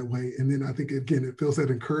created them that way. And then I think, again, it feels that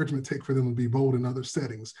encouragement take for them to be bold in other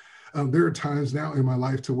settings. There are times now in my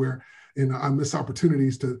life to where, and I miss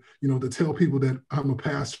opportunities to, you know, to tell people that I'm a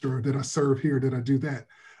pastor, that I serve here, that I do that.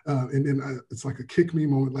 And then it's like a kick me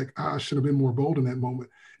moment, like I should have been more bold in that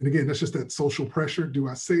moment. And again, that's just that social pressure. Do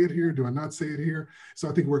I say it here? Do I not say it here? So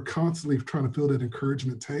I think we're constantly trying to fill that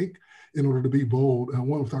encouragement tank in order to be bold,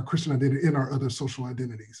 one with our Christian identity and our other social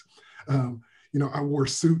identities. You know, I wore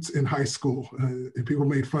suits in high school and people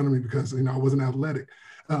made fun of me because, you know, I wasn't athletic.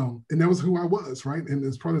 And that was who I was, right? And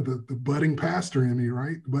it's probably the budding pastor in me,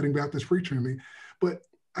 right? The budding Baptist preacher in me. But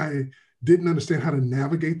I didn't understand how to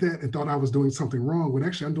navigate that and thought I was doing something wrong, when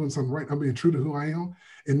actually I'm doing something right. I'm being true to who I am.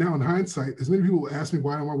 And now in hindsight, as many people ask me,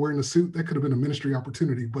 why am I wearing a suit? That could have been a ministry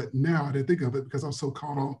opportunity. But now I didn't think of it because I was so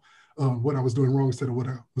caught on what I was doing wrong instead of what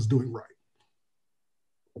I was doing right.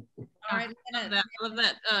 All right, I love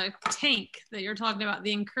that tank that you're talking about,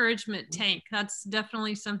 the encouragement tank. That's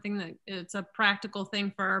definitely something that it's a practical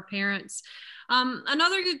thing for our parents.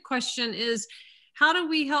 Another good question is, how do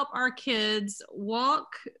we help our kids walk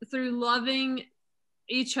through loving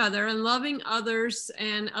each other and loving others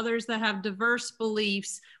and others that have diverse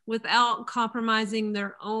beliefs without compromising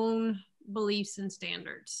their own beliefs and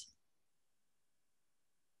standards?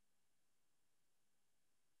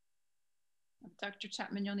 Dr.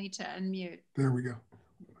 Chapman, you'll need to unmute. There we go.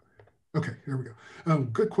 Okay, here we go.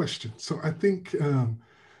 Good question. So I think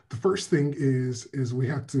the first thing is we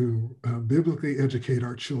have to biblically educate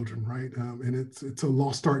our children, right? And it's a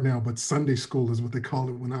lost art now, but Sunday school is what they called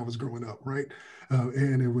it when I was growing up, right?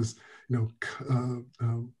 And it was, you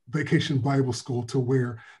know, vacation Bible school, to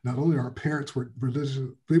where not only our parents were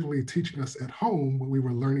biblically teaching us at home, but we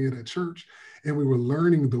were learning it at church, and we were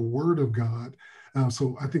learning the Word of God.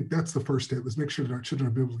 So I think that's the first step, is make sure that our children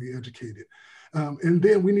are biblically educated. And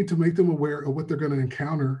then we need to make them aware of what they're going to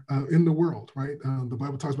encounter in the world, right? The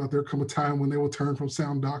Bible talks about there come a time when they will turn from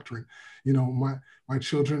sound doctrine. You know, my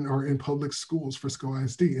children are in public schools for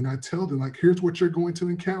Sexualized, and I tell them, like, here's what you're going to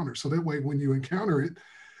encounter. So that way, when you encounter it,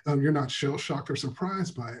 you're not shell-shocked or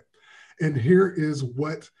surprised by it. And here is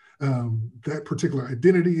what that particular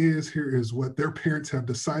identity is. Here is what their parents have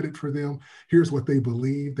decided for them. Here's what they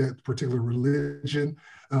believe, that particular religion.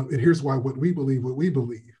 And here's why what we believe.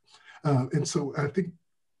 And so I think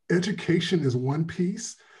education is one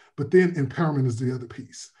piece, but then empowerment is the other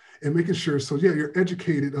piece. And making sure, so yeah, you're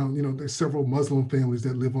educated. You know, there's several Muslim families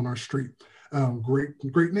that live on our street,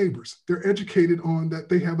 great neighbors. They're educated on that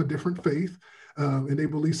they have a different faith and they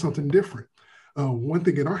believe something different. One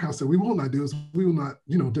thing in our house that we will not do is we will not,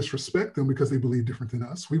 you know, disrespect them because they believe different than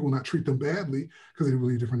us. We will not treat them badly because they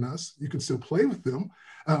believe different than us. You can still play with them,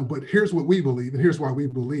 but here's what we believe and here's why we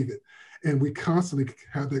believe it. And we constantly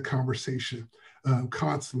have that conversation,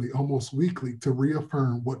 constantly, almost weekly, to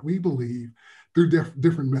reaffirm what we believe through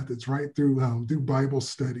different methods, right? Through Bible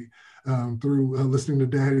study, through listening to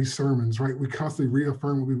daddy's sermons, right? We constantly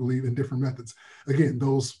reaffirm what we believe in different methods. Again,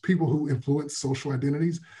 those people who influence social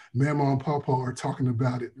identities, mama and papa are talking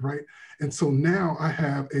about it, right? And so now I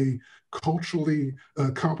have a culturally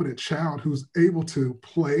competent child who's able to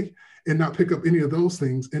play and not pick up any of those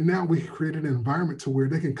things. And now we created an environment to where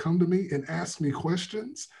they can come to me and ask me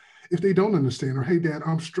questions if they don't understand, or, hey, Dad,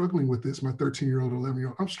 I'm struggling with this, my 13-year-old,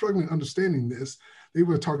 11-year-old, I'm struggling understanding this. They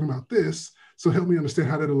were talking about this, so help me understand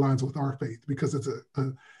how that aligns with our faith, because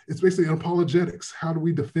it's basically apologetics. How do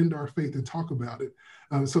we defend our faith and talk about it?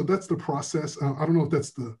 So that's the process. I don't know if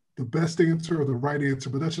that's the best answer or the right answer,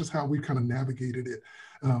 but that's just how we kind of navigated it.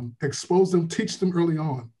 Expose them, teach them early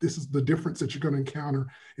on. This is the difference that you're going to encounter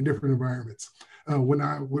in different environments. When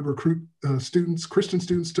I would recruit students, Christian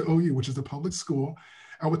students to OU, which is a public school,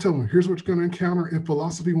 I would tell them, here's what you're going to encounter in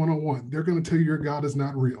Philosophy 101. They're going to tell you your God is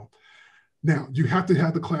not real. Now, you have to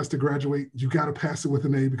have the class to graduate. You got to pass it with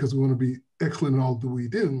an A because we want to be excellent in all that we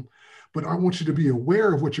do. But I want you to be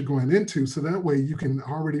aware of what you're going into, so that way you can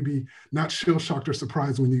already be not shell-shocked or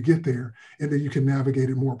surprised when you get there, and then you can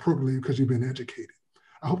navigate it more appropriately because you've been educated.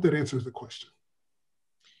 I hope that answers the question.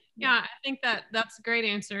 Yeah, I think that's a great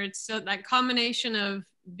answer. It's so that combination of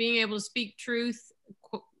being able to speak truth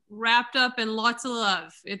wrapped up in lots of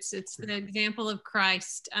love. It's the example of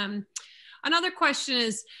Christ. Another question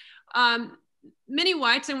is, many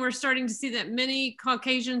whites, and we're starting to see that many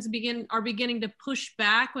Caucasians are beginning to push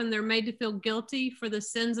back when they're made to feel guilty for the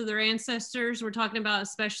sins of their ancestors. We're talking about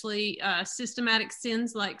especially systematic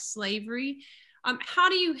sins like slavery. How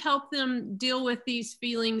do you help them deal with these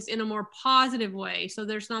feelings in a more positive way, so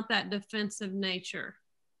there's not that defensive nature?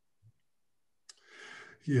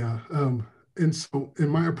 Yeah. And so in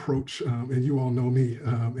my approach, and you all know me,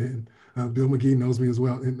 and Bill McGee knows me as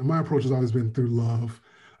well, and my approach has always been through love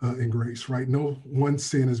and grace, right? No one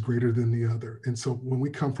sin is greater than the other. And so when we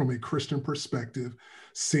come from a Christian perspective,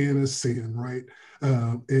 sin is sin, right?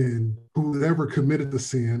 And whoever committed the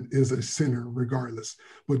sin is a sinner regardless.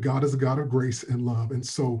 But God is a God of grace and love. And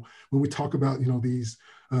so when we talk about, these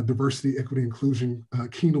diversity, equity, inclusion,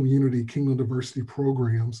 kingdom unity, kingdom diversity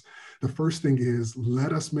programs, the first thing is,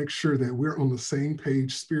 let us make sure that we're on the same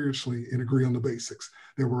page spiritually and agree on the basics,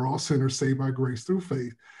 that we're all sinners saved by grace through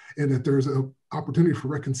faith, and that there's an opportunity for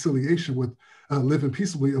reconciliation with living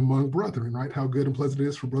peaceably among brethren, right? How good and pleasant it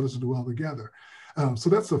is for brothers to dwell together. So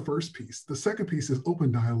that's the first piece. The second piece is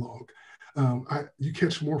open dialogue. You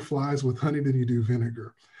catch more flies with honey than you do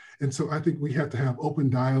vinegar. And so I think we have to have open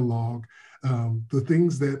dialogue. The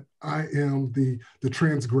things that I am the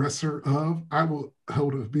transgressor of, I will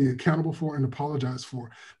be accountable for and apologize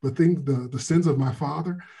for. But the sins of my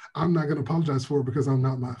father, I'm not going to apologize for because I'm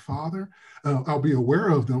not my father. I'll be aware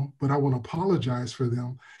of them, but I won't apologize for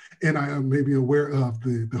them. And I may be aware of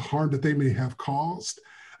the harm that they may have caused.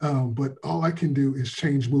 But all I can do is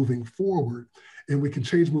change moving forward. And we can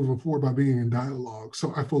change moving forward by being in dialogue.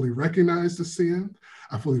 So I fully recognize the sin.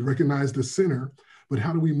 I fully recognize the sinner. But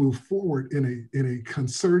how do we move forward in a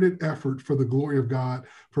concerted effort for the glory of God,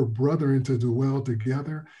 for brethren to dwell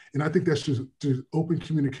together? And I think that's just open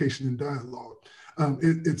communication and dialogue.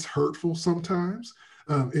 It's hurtful sometimes.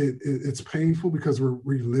 It's painful because we're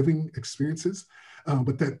reliving experiences.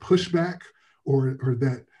 But that pushback or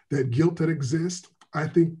that guilt that exists, I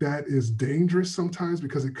think that is dangerous sometimes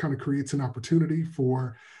because it kind of creates an opportunity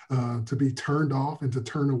for to be turned off and to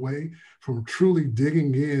turn away from truly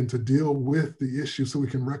digging in to deal with the issue so we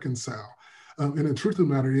can reconcile. And the truth of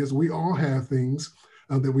the matter is we all have things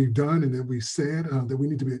that we've done and that we've said that we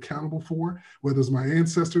need to be accountable for, whether it's my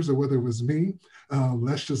ancestors or whether it was me.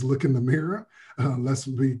 Let's just look in the mirror. Let's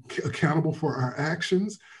be accountable for our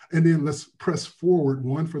actions. And then let's press forward,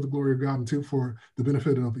 one, for the glory of God, and two, for the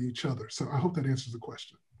benefit of each other. So I hope that answers the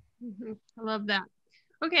question. Mm-hmm. I love that.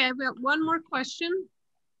 Okay, I've got one more question.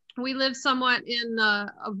 We live somewhat in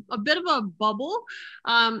a bit of a bubble.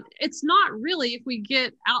 It's not really, if we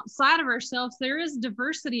get outside of ourselves, there is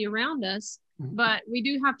diversity around us, but we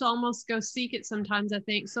do have to almost go seek it sometimes, I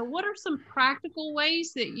think. So what are some practical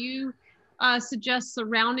ways that you suggest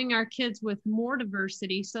surrounding our kids with more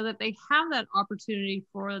diversity so that they have that opportunity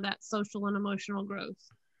for that social and emotional growth?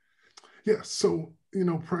 Yeah, so,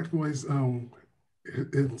 practical ways,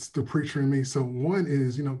 it's the preacher in me. So one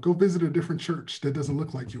is, go visit a different church that doesn't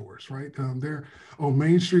look like yours, right? There on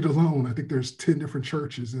Main Street alone, I think there's 10 different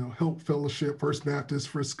churches, Help Fellowship, First Baptist,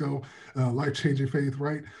 Frisco, Life Changing Faith,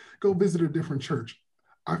 right? Go visit a different church.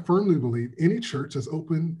 I firmly believe any church that's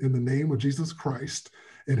open in the name of Jesus Christ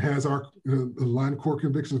and has our line of core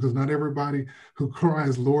convictions, because not everybody who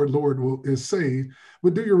cries, Lord, Lord, is saved,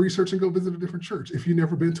 but do your research and go visit a different church. If you've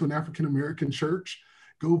never been to an African-American church,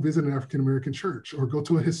 go visit an African-American church or go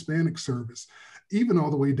to a Hispanic service. Even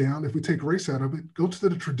all the way down, if we take race out of it, go to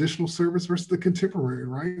the traditional service versus the contemporary,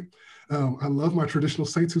 right? I love my traditional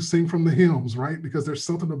saints who sing from the hymns, right? Because there's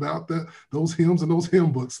something about those hymns and those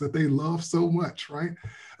hymn books that they love so much, right?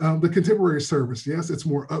 The contemporary service, yes, it's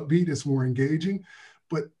more upbeat, it's more engaging,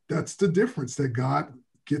 but that's the difference that God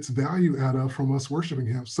gets value out of from us worshiping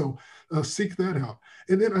him. So seek that out.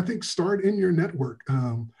 And then I think start in your network.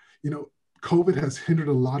 COVID has hindered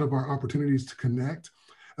a lot of our opportunities to connect.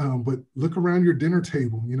 But look around your dinner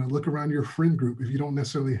table, look around your friend group. If you don't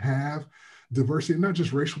necessarily have diversity, not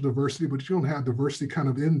just racial diversity, but you don't have diversity kind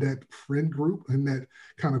of in that friend group, in that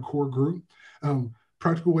kind of core group,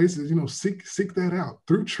 practical ways to, seek that out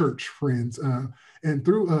through church friends and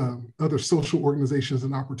through other social organizations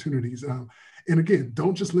and opportunities. And again,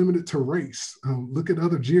 don't just limit it to race. Look at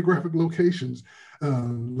other geographic locations.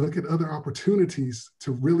 Look at other opportunities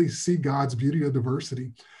to really see God's beauty of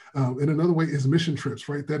diversity. And another way is mission trips,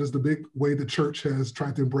 right? That is the big way the church has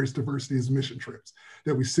tried to embrace diversity, is mission trips,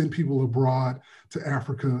 that we send people abroad to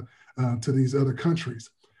Africa, to these other countries.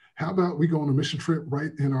 How about we go on a mission trip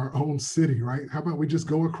right in our own city, right? How about we just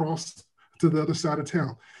go across to the other side of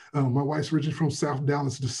town? My wife's originally from South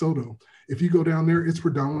Dallas, DeSoto. If you go down there, it's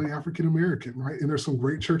predominantly African-American, right? And there's some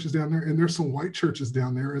great churches down there, and there's some white churches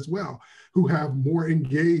down there as well who have more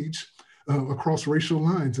engaged across racial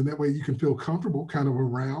lines. And that way you can feel comfortable kind of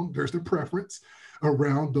around, there's the preference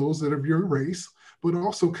around those that are your race, but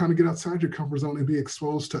also kind of get outside your comfort zone and be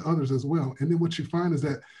exposed to others as well. And then what you find is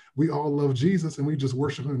that we all love Jesus and we just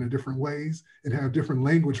worship him in different ways and have different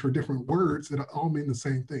language for different words that all mean the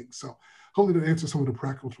same thing. So hopefully that answers some of the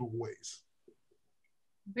practical ways.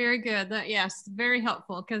 Very good. Yes, very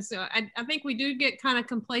helpful, because I think we do get kind of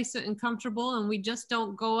complacent and comfortable and we just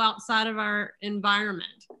don't go outside of our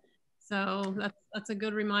environment. So that's a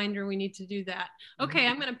good reminder. We need to do that. Okay,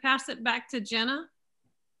 I'm going to pass it back to Jenna.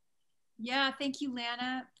 Yeah, thank you,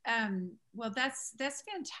 Lana. Well, that's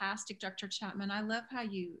fantastic, Dr. Chapman. I love how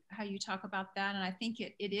you talk about that, and I think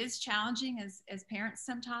it is challenging as parents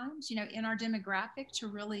sometimes, in our demographic to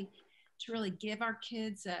really give our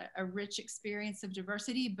kids a rich experience of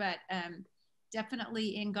diversity, but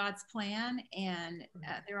definitely in God's plan, and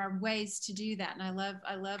there are ways to do that. And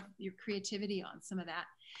I love your creativity on some of that.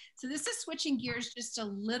 So this is switching gears just a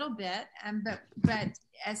little bit, but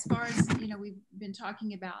as far as we've been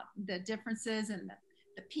talking about the differences and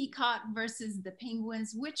the peacock versus the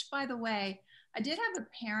penguins, which, by the way, I did have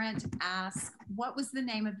a parent ask what was the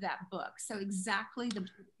name of that book. So exactly the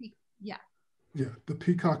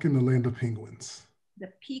Peacock in the Land of Penguins.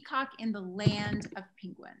 The Peacock in the Land of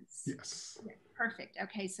Penguins. Yes. Yeah, perfect.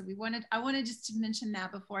 Okay, so I wanted just to mention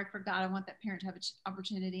that before I forgot. I want that parent to have an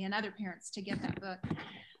opportunity, and other parents to get that book.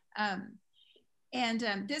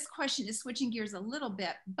 This question is switching gears a little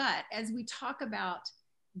bit, but as we talk about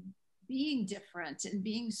being different and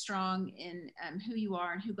being strong in who you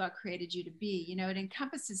are and who God created you to be, it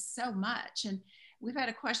encompasses so much. And we've had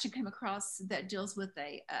a question come across that deals with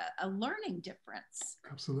a learning difference.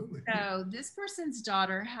 Absolutely. So this person's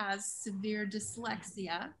daughter has severe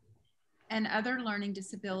dyslexia and other learning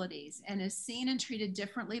disabilities and is seen and treated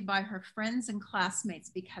differently by her friends and classmates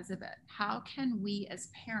because of it. How can we as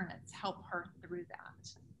parents help her through that?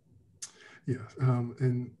 Yeah,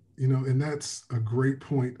 and that's a great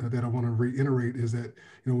point that I want to reiterate, is that,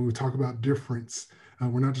 when we talk about difference,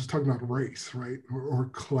 we're not just talking about race, right, or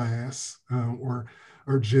class, or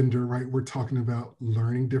gender, right? We're talking about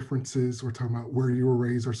learning differences. We're talking about where you were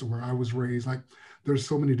raised versus where I was raised. Like, there's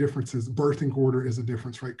so many differences. Birthing order is a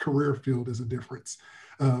difference, right? Career field is a difference.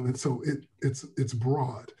 And so it's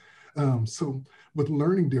broad. So with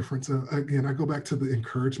learning difference, again, I go back to the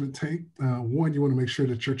encouragement tank. One, you want to make sure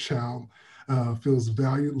that your child feels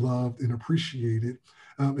valued, loved, and appreciated,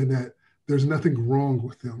 and that there's nothing wrong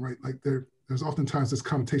with them, right? Like there's oftentimes this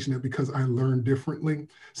connotation that because I learn differently,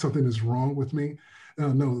 something is wrong with me.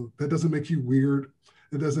 No, that doesn't make you weird.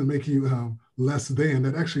 It doesn't make you less than.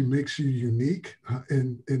 That actually makes you unique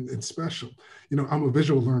and special. I'm a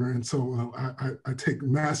visual learner, and so I take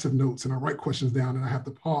massive notes and I write questions down, and I have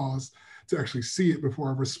to pause to actually see it before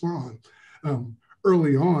I respond.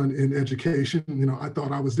 Early on in education, I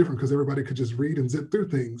thought I was different because everybody could just read and zip through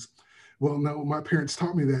things. Well, no, my parents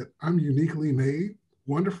taught me that I'm uniquely made,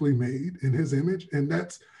 wonderfully made in his image, and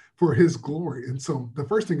that's for his glory. And so the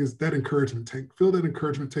first thing is that encouragement tank. Fill that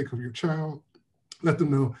encouragement tank of your child. Let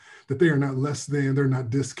them know that they are not less than, they're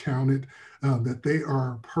not discounted, that they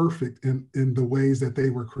are perfect in the ways that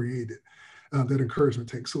they were created, that encouragement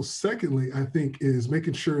tank. So secondly, I think, is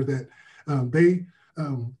making sure that they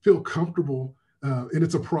feel comfortable and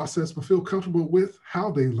it's a process, but feel comfortable with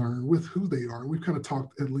how they learn, with who they are. We've kind of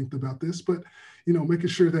talked at length about this, but, making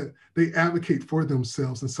sure that they advocate for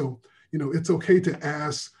themselves. And so, it's okay to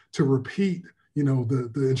ask to repeat,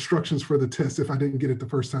 the instructions for the test if I didn't get it the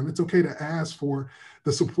first time. It's okay to ask for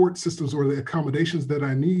the support systems or the accommodations that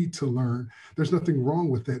I need to learn. There's nothing wrong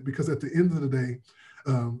with that, because at the end of the day,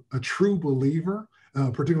 a true believer,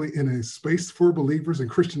 particularly in a space for believers in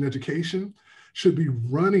Christian education, should be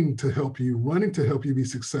running to help you be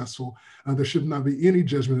successful. There should not be any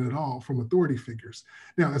judgment at all from authority figures.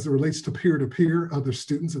 Now, as it relates to peer-to-peer, other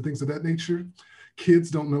students and things of that nature, kids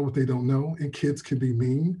don't know what they don't know, and kids can be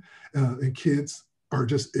mean, and kids are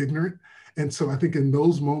just ignorant. And so I think in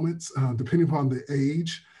those moments, depending upon the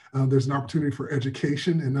age, there's an opportunity for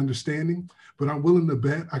education and understanding. But I'm willing to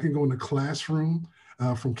bet I can go in the classroom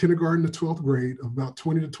from kindergarten to 12th grade of about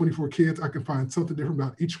 20 to 24 kids. I can find something different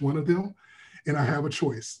about each one of them. And I have a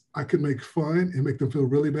choice. I could make fun and make them feel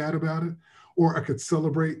really bad about it, or I could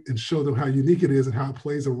celebrate and show them how unique it is and how it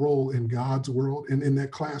plays a role in God's world and in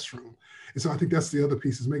that classroom. And so I think that's the other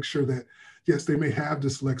piece, is make sure that, yes, they may have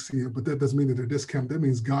dyslexia, but that doesn't mean that they're discounted. That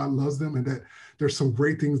means God loves them, and that there's some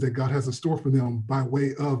great things that God has in store for them by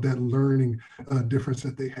way of that learning difference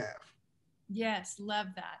that they have. Yes, love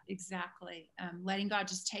that. Exactly. Letting God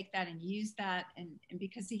just take that and use that, and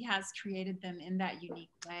because he has created them in that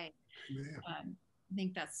unique way. I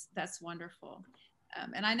think that's wonderful.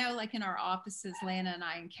 And I know, like in our offices, Lana and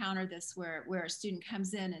I encounter this where a student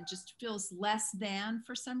comes in and just feels less than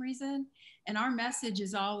for some reason. And our message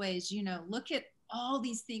is always, look at all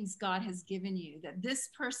these things God has given you, that this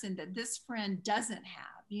person, that this friend doesn't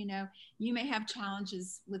have. You may have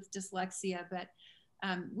challenges with dyslexia, but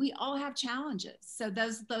we all have challenges. So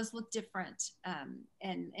those look different.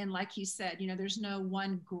 And like you said, there's no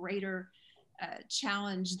one greater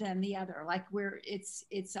challenge than the other. Like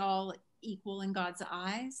it's all equal in God's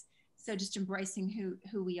eyes. So just embracing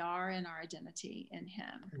who we are and our identity in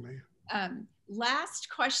him. Amen. Last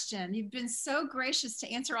question. You've been so gracious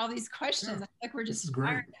to answer all these questions. Yeah, I feel like we're just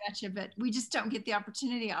firing at you, but we just don't get the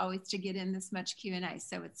opportunity always to get in this much Q&A.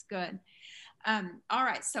 So it's good. All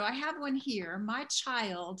right. So I have one here. My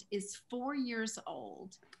child is 4 years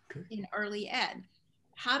old in early ed.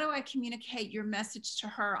 How do I communicate your message to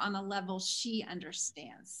her on a level she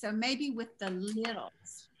understands? So maybe with the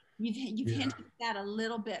littles, you've hinted at that a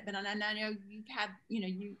little bit, but I know you've had,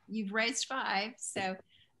 you've raised 5, so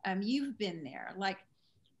you've been there. Like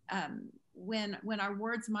when our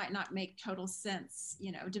words might not make total sense,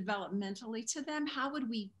 developmentally to them, how would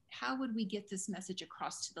we get this message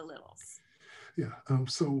across to the littles? Yeah.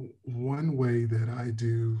 So one way that I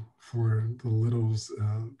do for the littles,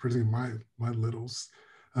 particularly my littles,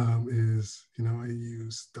 is, I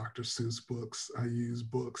use Dr. Seuss books. I use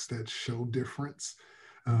books that show difference,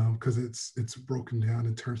 because it's broken down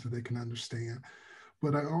in terms that they can understand.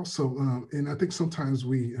 But I also, and I think sometimes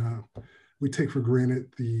we take for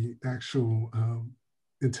granted the actual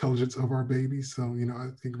intelligence of our babies. So, I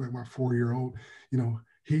think about my 4-year-old,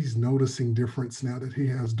 he's noticing difference now that he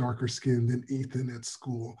has darker skin than Ethan at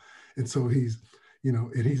school. And so he's,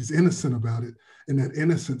 and he's innocent about it. And that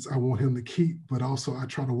innocence I want him to keep, but also I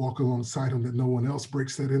try to walk alongside him that no one else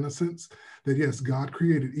breaks that innocence. That yes, God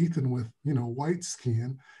created Ethan with, white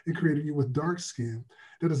skin and created you with dark skin.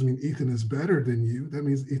 That doesn't mean Ethan is better than you. That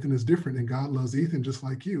means Ethan is different, and God loves Ethan just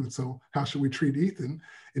like you. And so how should we treat Ethan?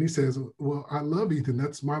 And he says, well, I love Ethan.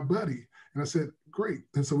 That's my buddy. And I said, great.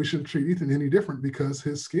 And so we shouldn't treat Ethan any different because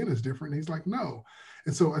his skin is different. And he's like, no.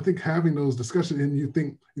 And so I think having those discussions, and you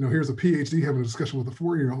think, here's a PhD having a discussion with a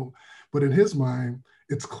 4-year-old, but in his mind,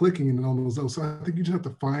 it's clicking and all those. So I think you just have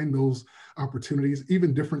to find those opportunities,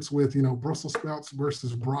 even difference with, Brussels sprouts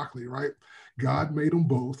versus broccoli, right? God made them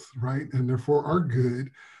both, right? And therefore are good,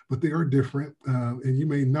 but they are different. And you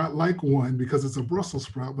may not like one because it's a Brussels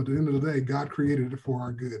sprout, but at the end of the day, God created it for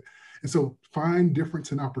our good. And so find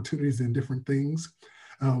difference and opportunities in different things.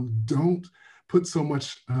 Don't put so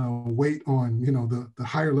much weight on, the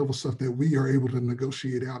higher level stuff that we are able to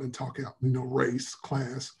negotiate out and talk out, race,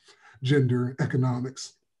 class, gender,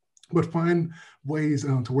 economics, but find ways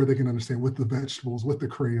to where they can understand with the vegetables, with the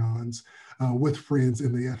crayons, with friends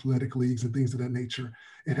in the athletic leagues and things of that nature,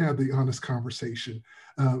 and have the honest conversation.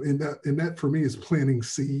 And that for me is planting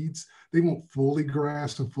seeds. They won't fully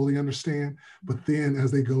grasp and fully understand, but then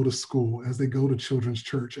as they go to school, as they go to children's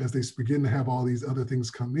church, as they begin to have all these other things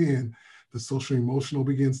come in, the social emotional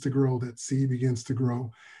begins to grow, that seed begins to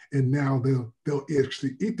grow. And now they'll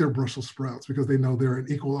actually eat their Brussels sprouts because they know they're an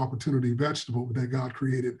equal opportunity vegetable that God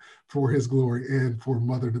created for his glory and for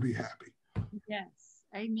mother to be happy. Yes.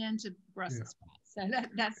 Amen to Brussels sprouts. So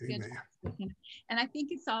that's good. And I think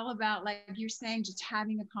it's all about, like you're saying, just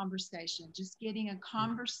having a conversation, just getting a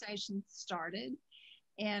conversation started.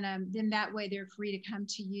 And then that way they're free to come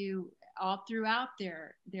to you all throughout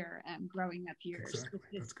their growing up years with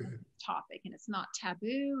this topic. And it's not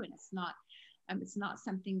taboo, and it's not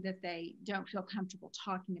something that they don't feel comfortable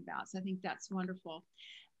talking about. So I think that's wonderful.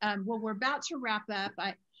 Well, we're about to wrap up.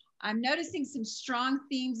 I'm noticing some strong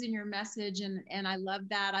themes in your message, and I love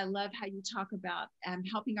that. I love how you talk about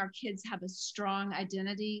helping our kids have a strong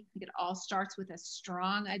identity. I think it all starts with a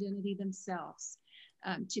strong identity themselves,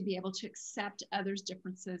 to be able to accept others'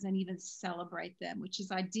 differences and even celebrate them, which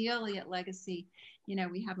is ideally at Legacy. You know,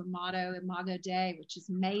 we have a motto, Imago Dei, which is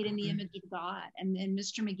made in the image of God. And then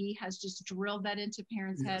Mr. McGee has just drilled that into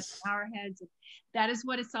parents' heads, our heads. That is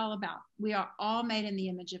what it's all about. We are all made in the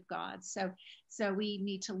image of God. So we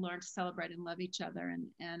need to learn to celebrate and love each other,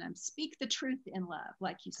 and speak the truth in love,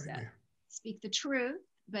 like you said. Speak the truth,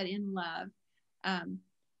 but in love,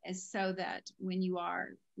 as so that when you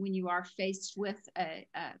are faced with a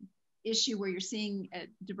issue where you're seeing a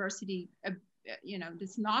diversity,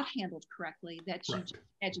 that's not handled correctly, that you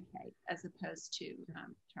educate as opposed to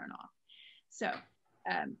turn off. So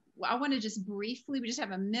I want to just briefly, we just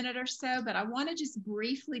have a minute or so, but I want to just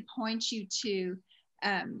briefly point you to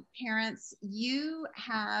parents. You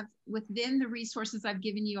have, within the resources I've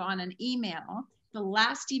given you on an email, the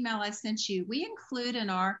last email I sent you, we include in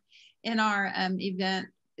our event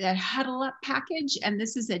that Huddle Up package, and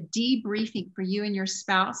this is a debriefing for you and your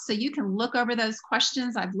spouse, so you can look over those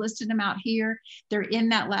questions. I've listed them out here. They're in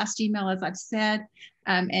that last email, as I've said,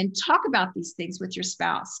 and talk about these things with your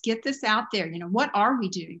spouse. Get this out there. You know, what are we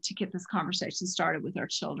doing to get this conversation started with our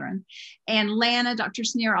children? And Lana, Dr.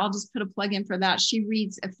 Sneer, I'll just put a plug in for that. She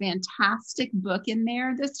reads a fantastic book in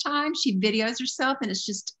there this time. She videos herself, and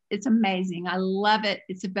it's amazing. I love it.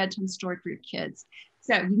 It's a bedtime story for your kids.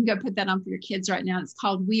 So you can go put that on for your kids right now. It's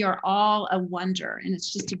called We Are All a Wonder. And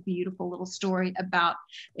it's just a beautiful little story about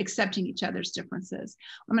accepting each other's differences.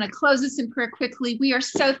 I'm going to close this in prayer quickly. We are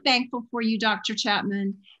so thankful for you, Dr.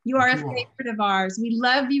 Chapman. You are a favorite of ours. We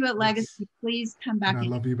love you at Legacy. Please come back. And I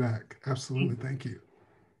love you back. Absolutely. Thank you.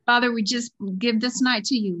 Father, we just give this night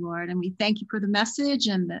to you, Lord. And we thank you for the message,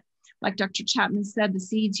 and that, like Dr. Chapman said, the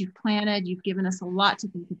seeds you've planted. You've given us a lot to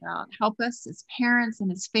think about. Help us as parents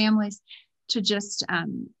and as families to just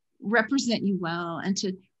represent you well, and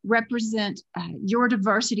to represent your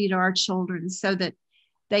diversity to our children, so that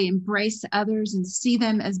they embrace others and see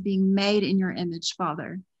them as being made in your image,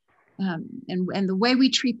 Father. And the way we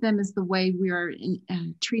treat them is the way we are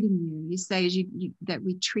treating you. You say that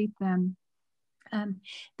we treat them,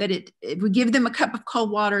 that if we give them a cup of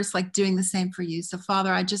cold water, it's like doing the same for you. So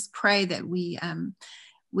Father, I just pray that we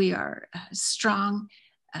are strong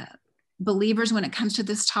believers when it comes to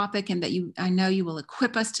this topic, and that I know you will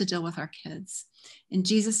equip us to deal with our kids. In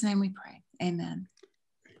Jesus' name we pray. Amen.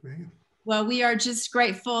 Amen. Well, we are just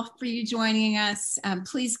grateful for you joining us.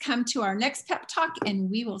 Please come to our next pep talk,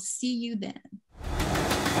 and we will see you then.